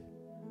it.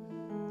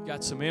 You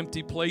got some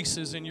empty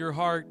places in your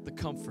heart, the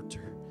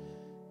Comforter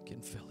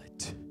can fill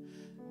it.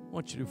 I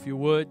want you to, if you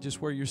would,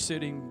 just where you're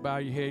sitting, bow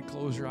your head,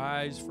 close your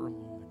eyes for a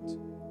moment.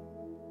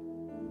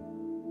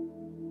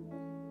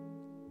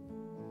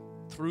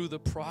 Through the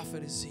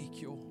prophet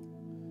Ezekiel,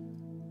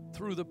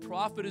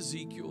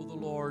 the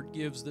Lord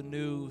gives the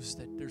news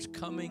that there's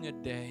coming a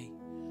day.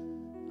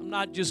 I'm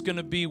not just going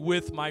to be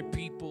with my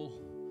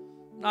people,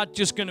 I'm not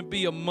just going to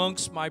be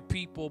amongst my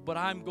people, but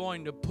I'm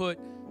going to put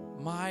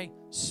my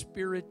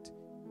Spirit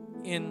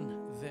in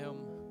them.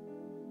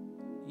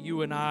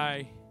 You and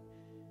I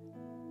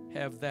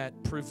have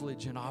that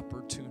privilege and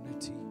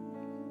opportunity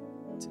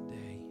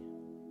today.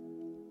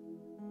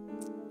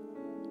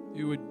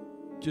 You would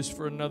just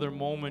for another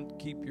moment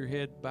keep your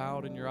head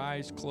bowed and your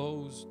eyes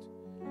closed.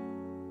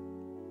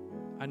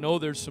 I know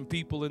there's some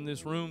people in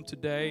this room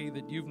today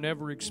that you've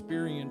never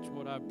experienced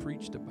what I've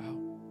preached about.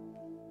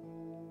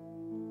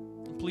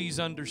 Please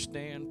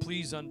understand,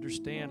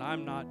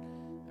 I'm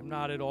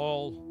not at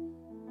all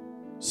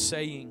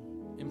saying,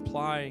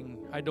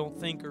 implying, I don't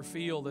think or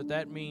feel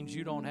that means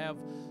you don't have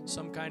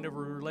some kind of a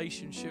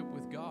relationship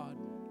with God.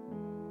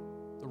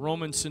 The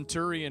Roman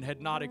centurion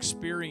had not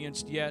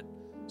experienced yet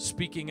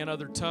speaking in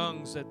other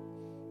tongues that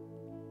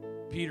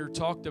Peter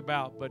talked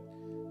about, but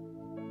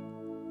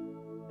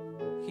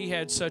he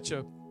had such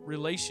a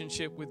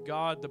relationship with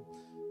God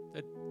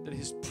that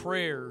his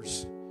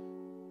prayers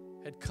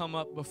had come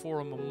up before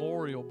a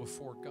memorial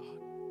before God.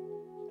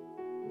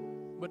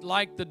 But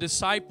like the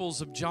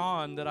disciples of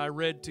John that I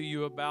read to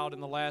you about in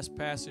the last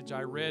passage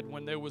I read,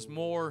 when there was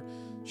more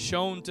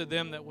shown to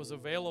them that was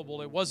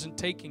available, it wasn't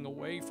taking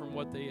away from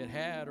what they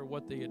had or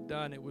what they had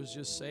done. It was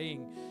just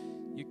saying,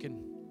 you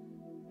can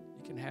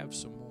have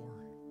some more.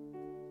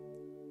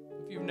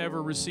 If you've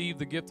never received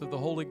the gift of the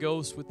Holy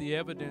Ghost with the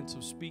evidence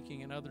of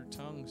speaking in other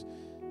tongues,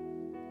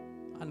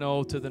 I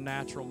know to the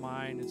natural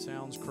mind it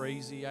sounds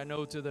crazy. I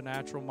know to the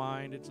natural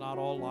mind it's not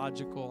all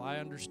logical. I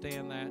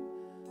understand that.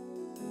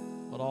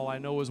 But all I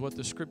know is what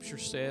the Scripture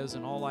says,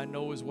 and all I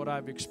know is what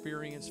I've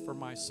experienced for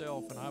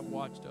myself, and I've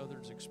watched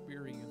others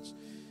experience.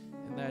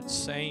 And that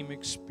same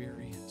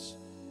experience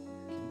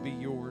can be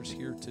yours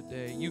here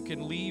today. You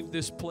can leave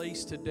this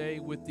place today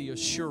with the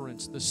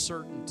assurance, the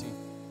certainty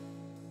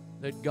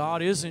that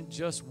God isn't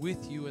just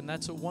with you, and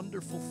that's a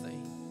wonderful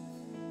thing.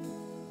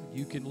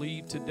 You can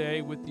leave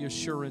today with the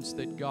assurance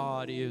that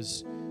God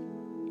is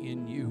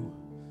in you.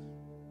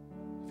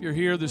 If you're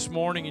here this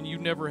morning and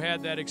you've never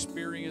had that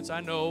experience,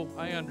 I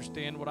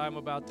understand what I'm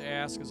about to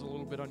ask is a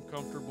little bit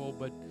uncomfortable,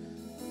 but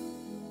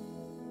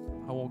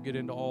I won't get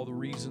into all the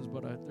reasons,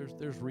 but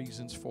there's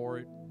reasons for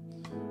it.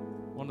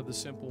 One of the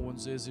simple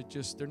ones is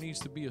there needs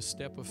to be a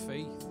step of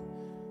faith.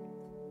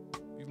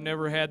 If you've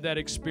never had that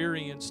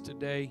experience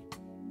today,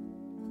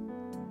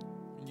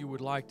 you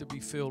would like to be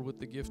filled with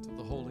the gift of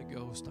the Holy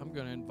Ghost, I'm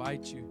going to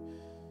invite you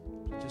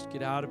to just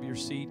get out of your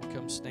seat and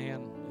come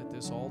stand at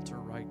this altar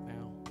right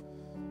now.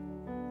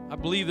 I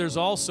believe there's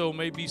also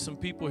maybe some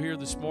people here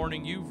this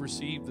morning, you've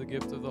received the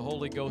gift of the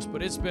Holy Ghost,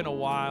 but it's been a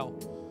while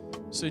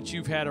since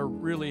you've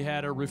really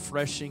had a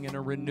refreshing and a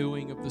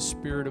renewing of the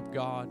Spirit of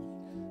God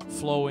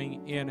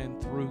flowing in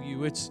and through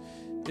you. It's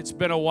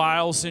been a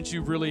while since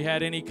you've really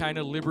had any kind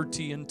of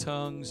liberty in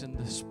tongues and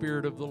the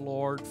Spirit of the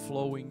Lord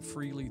flowing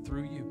freely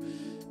through you.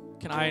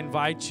 Can I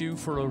invite you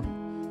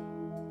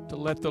to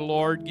let the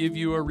Lord give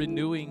you a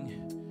renewing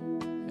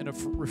and a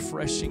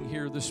refreshing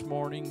here this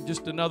morning?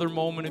 Just another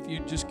moment, if you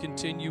just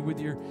continue with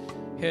your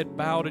head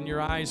bowed and your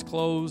eyes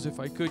closed. If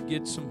I could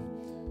get some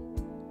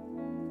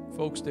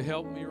folks to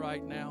help me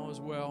right now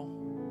as well.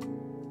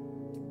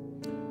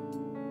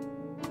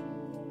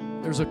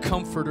 There's a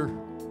comforter.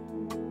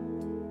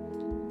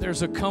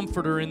 There's a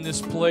comforter in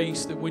this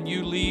place that when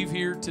you leave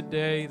here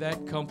today,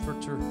 that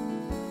comforter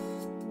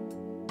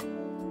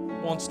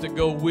wants to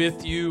go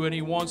with you, and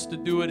he wants to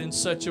do it in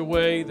such a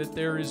way that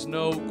there is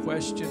no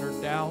question or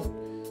doubt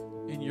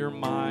in your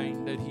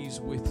mind that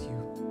he's with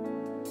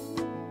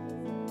you.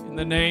 In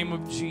the name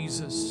of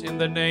Jesus, in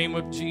the name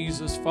of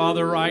Jesus,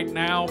 Father, right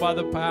now by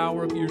the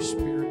power of your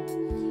Spirit,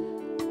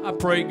 I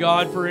pray,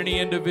 God, for any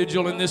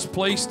individual in this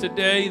place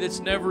today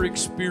that's never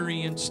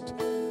experienced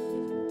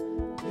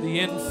the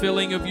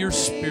infilling of your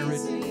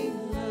Spirit,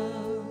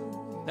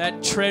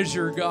 that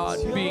treasure, God,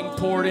 being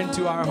poured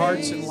into our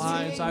hearts and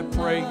lives. I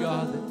pray,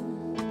 God,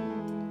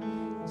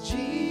 that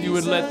you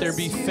would let there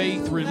be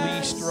faith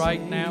released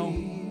right now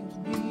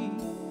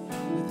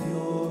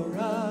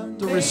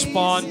to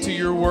respond to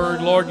your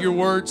word. Lord, your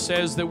word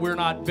says that we're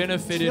not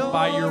benefited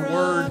by your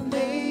word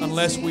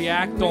unless we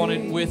act on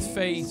it with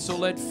faith. So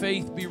let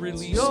faith be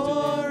released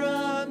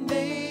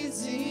today.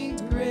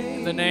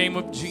 In the name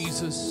of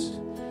Jesus.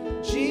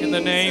 In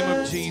the name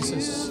of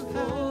Jesus.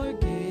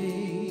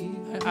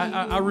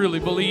 I really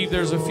believe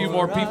there's a few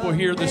more people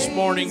here this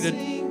morning that,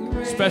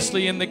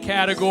 especially in the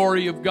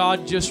category of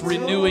God just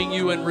renewing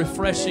you and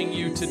refreshing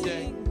you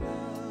today.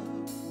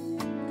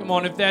 Come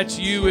on, if that's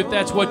you, if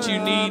that's what you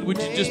need, would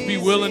you just be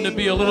willing to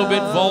be a little bit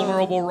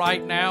vulnerable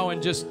right now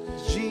and just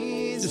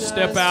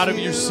step out of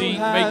your seat,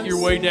 make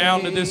your way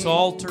down to this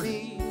altar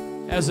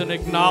as an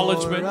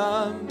acknowledgement.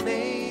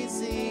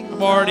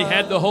 I've already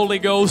had the Holy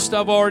Ghost,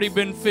 I've already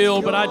been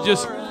filled, but I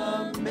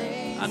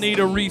need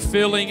a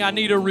refilling, I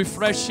need a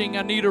refreshing,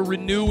 I need a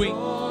renewing.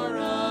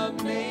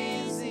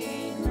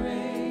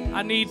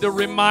 I need the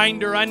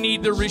reminder, I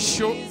need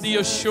the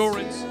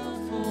assurance.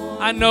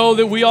 I know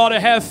that we ought to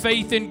have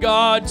faith in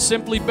God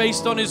simply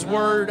based on His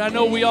Word. I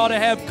know we ought to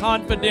have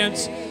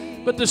confidence,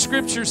 but the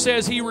Scripture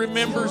says He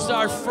remembers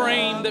our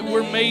frame, that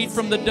we're made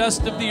from the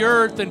dust of the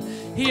earth, and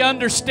He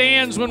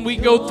understands when we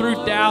go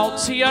through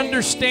doubts. He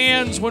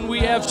understands when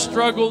we have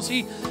struggles.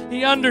 He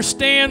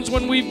understands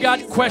when we've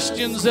got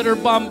questions that are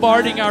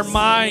bombarding our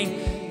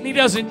mind. He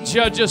doesn't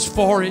judge us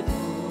for it.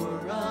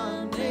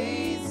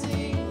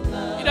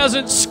 He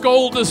doesn't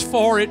scold us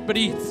for it, but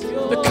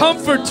the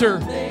Comforter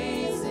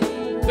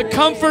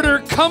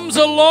comes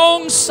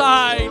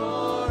alongside.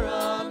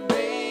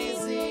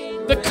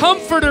 The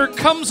Comforter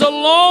comes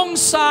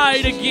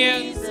alongside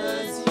again.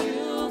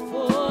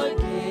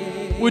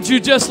 Would you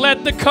just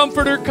let the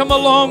Comforter come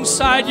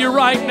alongside you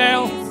right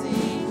now?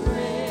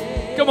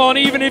 Come on,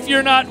 even if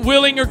you're not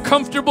willing or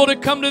comfortable to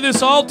come to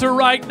this altar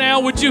right now,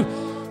 would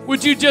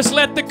you just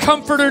let the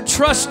Comforter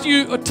trust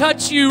you, or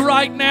touch you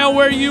right now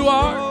where you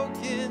are?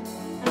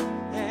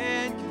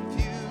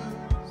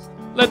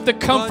 Let the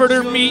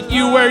Comforter meet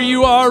you where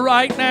you are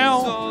right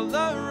now.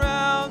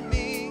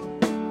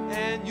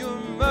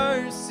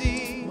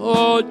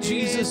 Oh,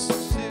 Jesus.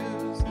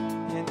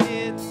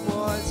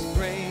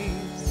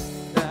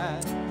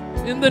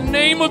 In the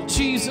name of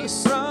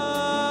Jesus.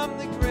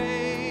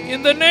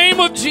 In the name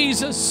of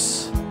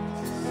Jesus.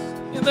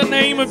 In the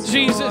name of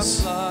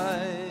Jesus.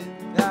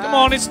 Come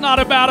on, it's not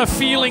about a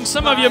feeling.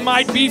 Some of you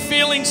might be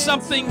feeling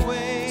something.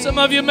 Some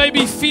of you may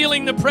be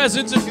feeling the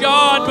presence of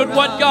God, but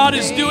what God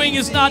is doing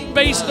is not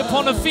based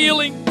upon a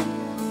feeling.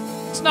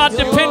 It's not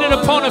dependent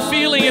upon a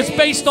feeling. It's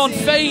based on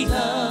faith.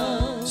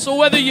 So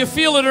whether you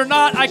feel it or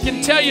not, I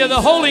can tell you the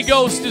Holy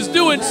Ghost is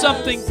doing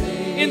something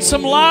in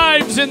some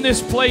lives in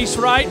this place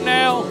right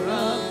now.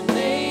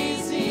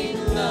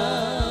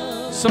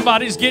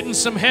 Somebody's getting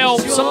some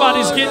help.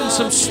 Somebody's getting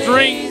some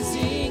strength.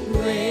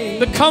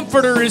 The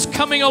Comforter is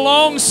coming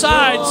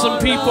alongside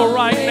some people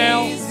right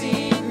now.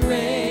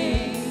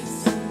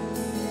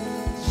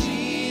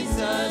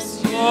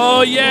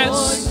 Oh,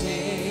 yes.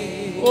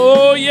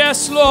 Oh,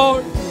 yes,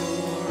 Lord.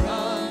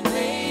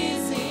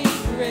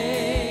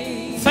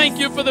 Thank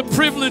you for the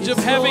privilege of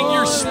having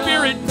your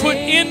Spirit put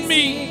in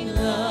me.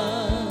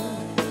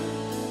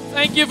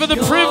 Thank you for the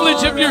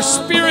privilege of your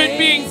Spirit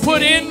being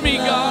put in me,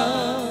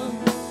 God.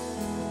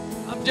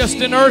 I'm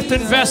just an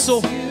earthen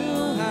vessel.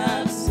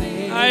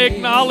 I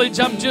acknowledge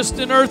I'm just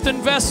an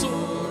earthen vessel.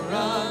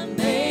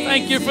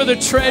 Thank you for the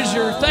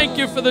treasure. Thank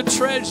you for the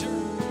treasure.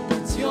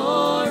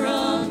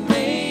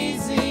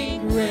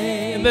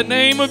 In the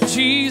name of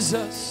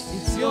Jesus.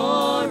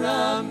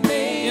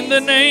 In the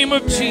name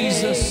of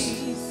Jesus.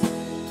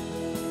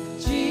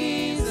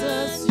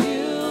 Jesus,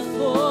 you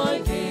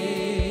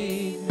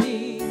forgave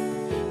me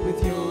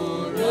with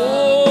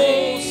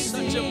your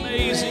such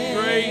amazing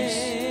grace.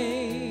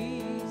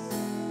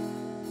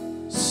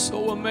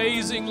 So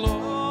amazing,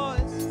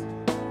 Lord.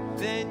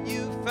 Then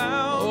you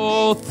found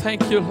oh,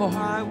 thank you, Lord.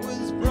 I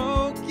was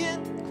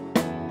broken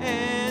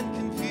and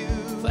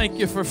confused. Thank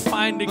you for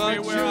finding me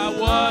where I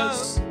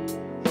was.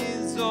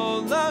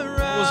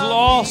 I was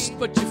lost,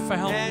 but you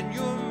found me. And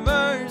your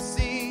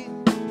mercy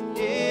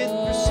in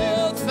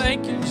pursuit.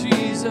 Thank you,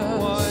 Jesus.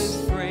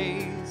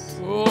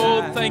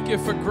 Oh, thank you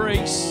for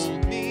grace.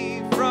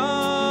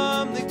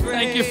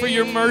 Thank you for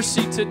your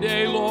mercy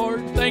today,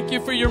 Lord. Thank you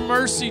for your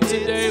mercy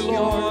today,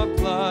 Lord.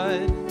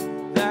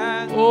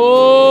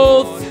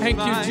 Oh, thank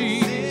you,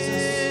 Jesus.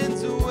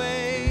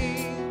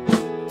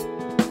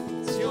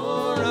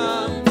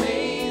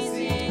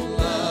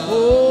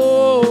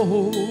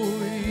 Oh,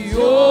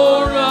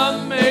 your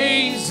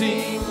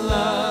amazing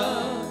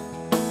love.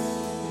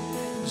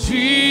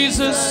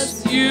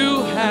 Jesus,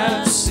 you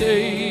have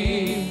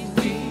saved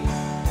me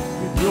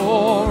with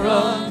your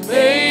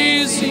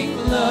amazing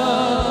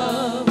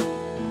love,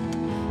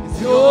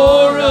 with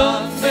your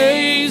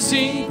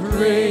amazing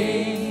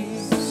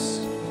grace,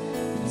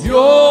 with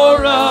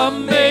your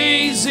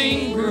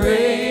amazing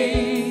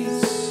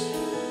grace.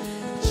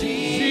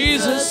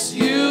 Jesus,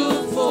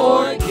 you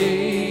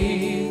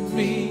forgave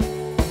me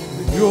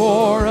with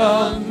your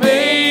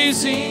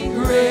amazing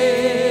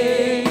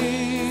grace,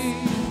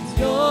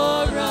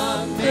 your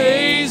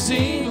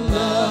amazing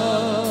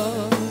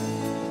love,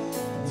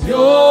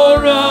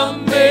 your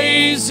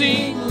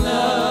amazing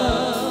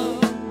love.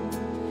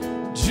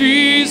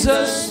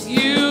 Jesus,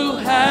 you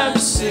have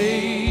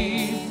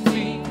saved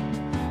me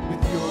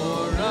with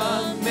your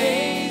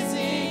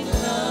amazing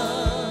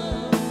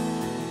love.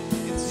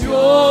 It's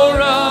your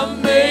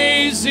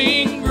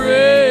amazing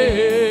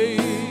grace.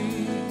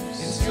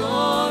 It's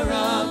your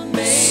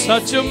amazing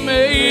such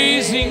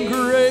amazing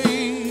grace.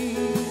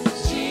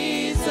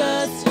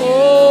 Jesus,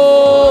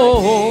 oh,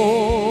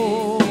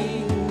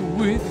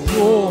 with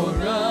your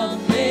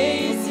amazing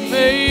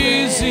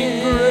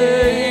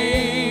grace.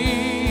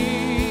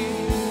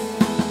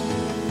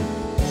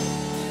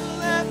 You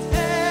left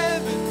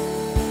heaven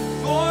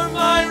for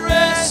my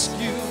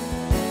rescue,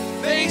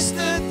 faced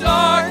the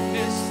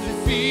darkness,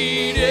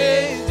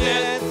 defeated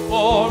death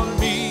for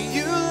me.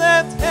 You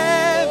left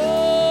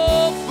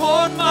heaven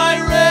for my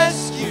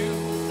rescue,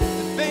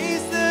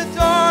 faced the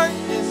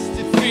darkness,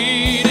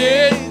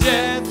 defeated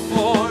death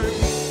for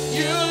me.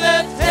 You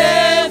left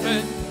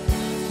heaven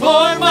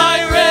for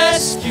my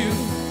rescue,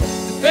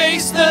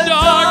 face the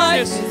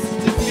darkness,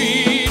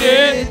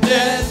 defeated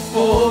death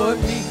for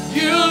me.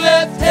 You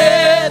left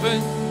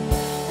heaven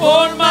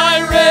for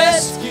my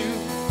rescue,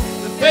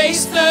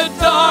 face the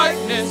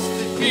darkness,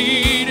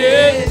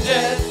 defeated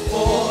death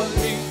for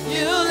me.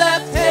 You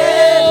left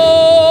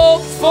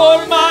heaven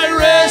for my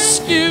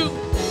rescue,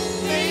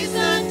 face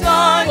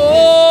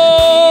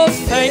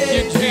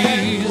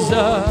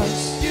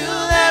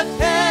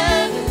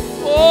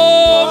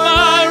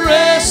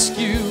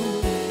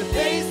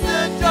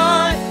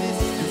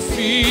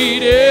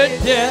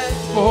defeated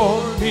death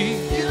for me.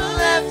 You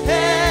left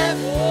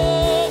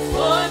heaven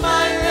for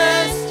my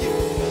rescue.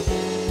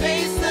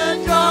 Face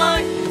the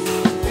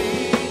darkness,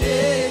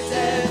 defeated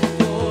death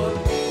for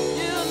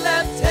me. You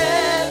left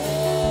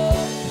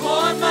heaven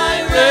for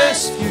my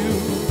rescue.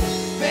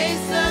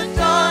 Face the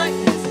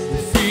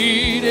darkness,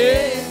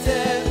 Defeated.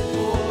 death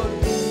for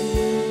me.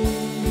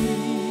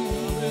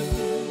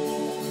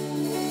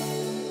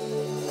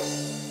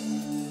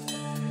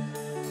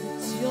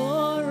 It's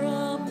your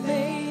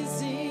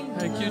amazing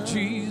Thank you, love.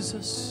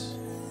 Jesus.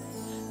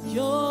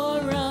 Your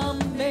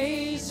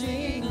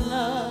amazing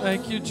love.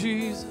 Thank you,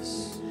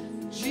 Jesus.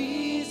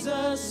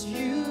 Jesus,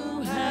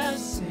 you have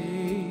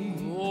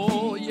saved.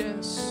 Oh,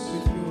 yes.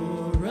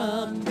 Your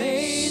Such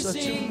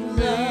amazing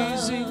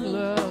amazing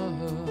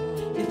love.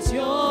 love. It's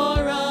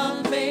your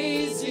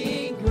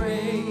amazing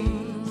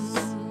grace.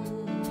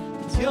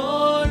 It's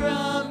your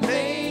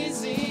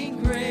amazing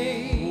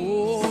grace.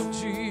 Oh,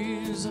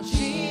 Jesus.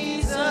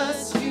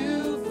 Jesus,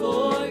 you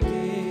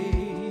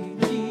forgave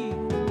me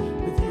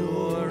with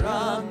your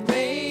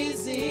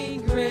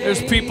amazing grace.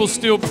 There's people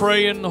still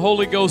praying. The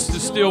Holy Ghost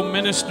is still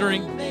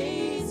ministering.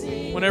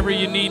 Whenever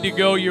you need to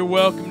go, you're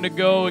welcome to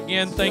go.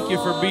 Again, thank you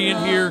for being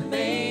here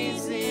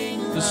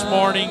this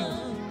morning.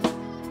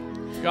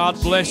 God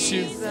bless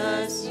you.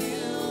 Jesus, you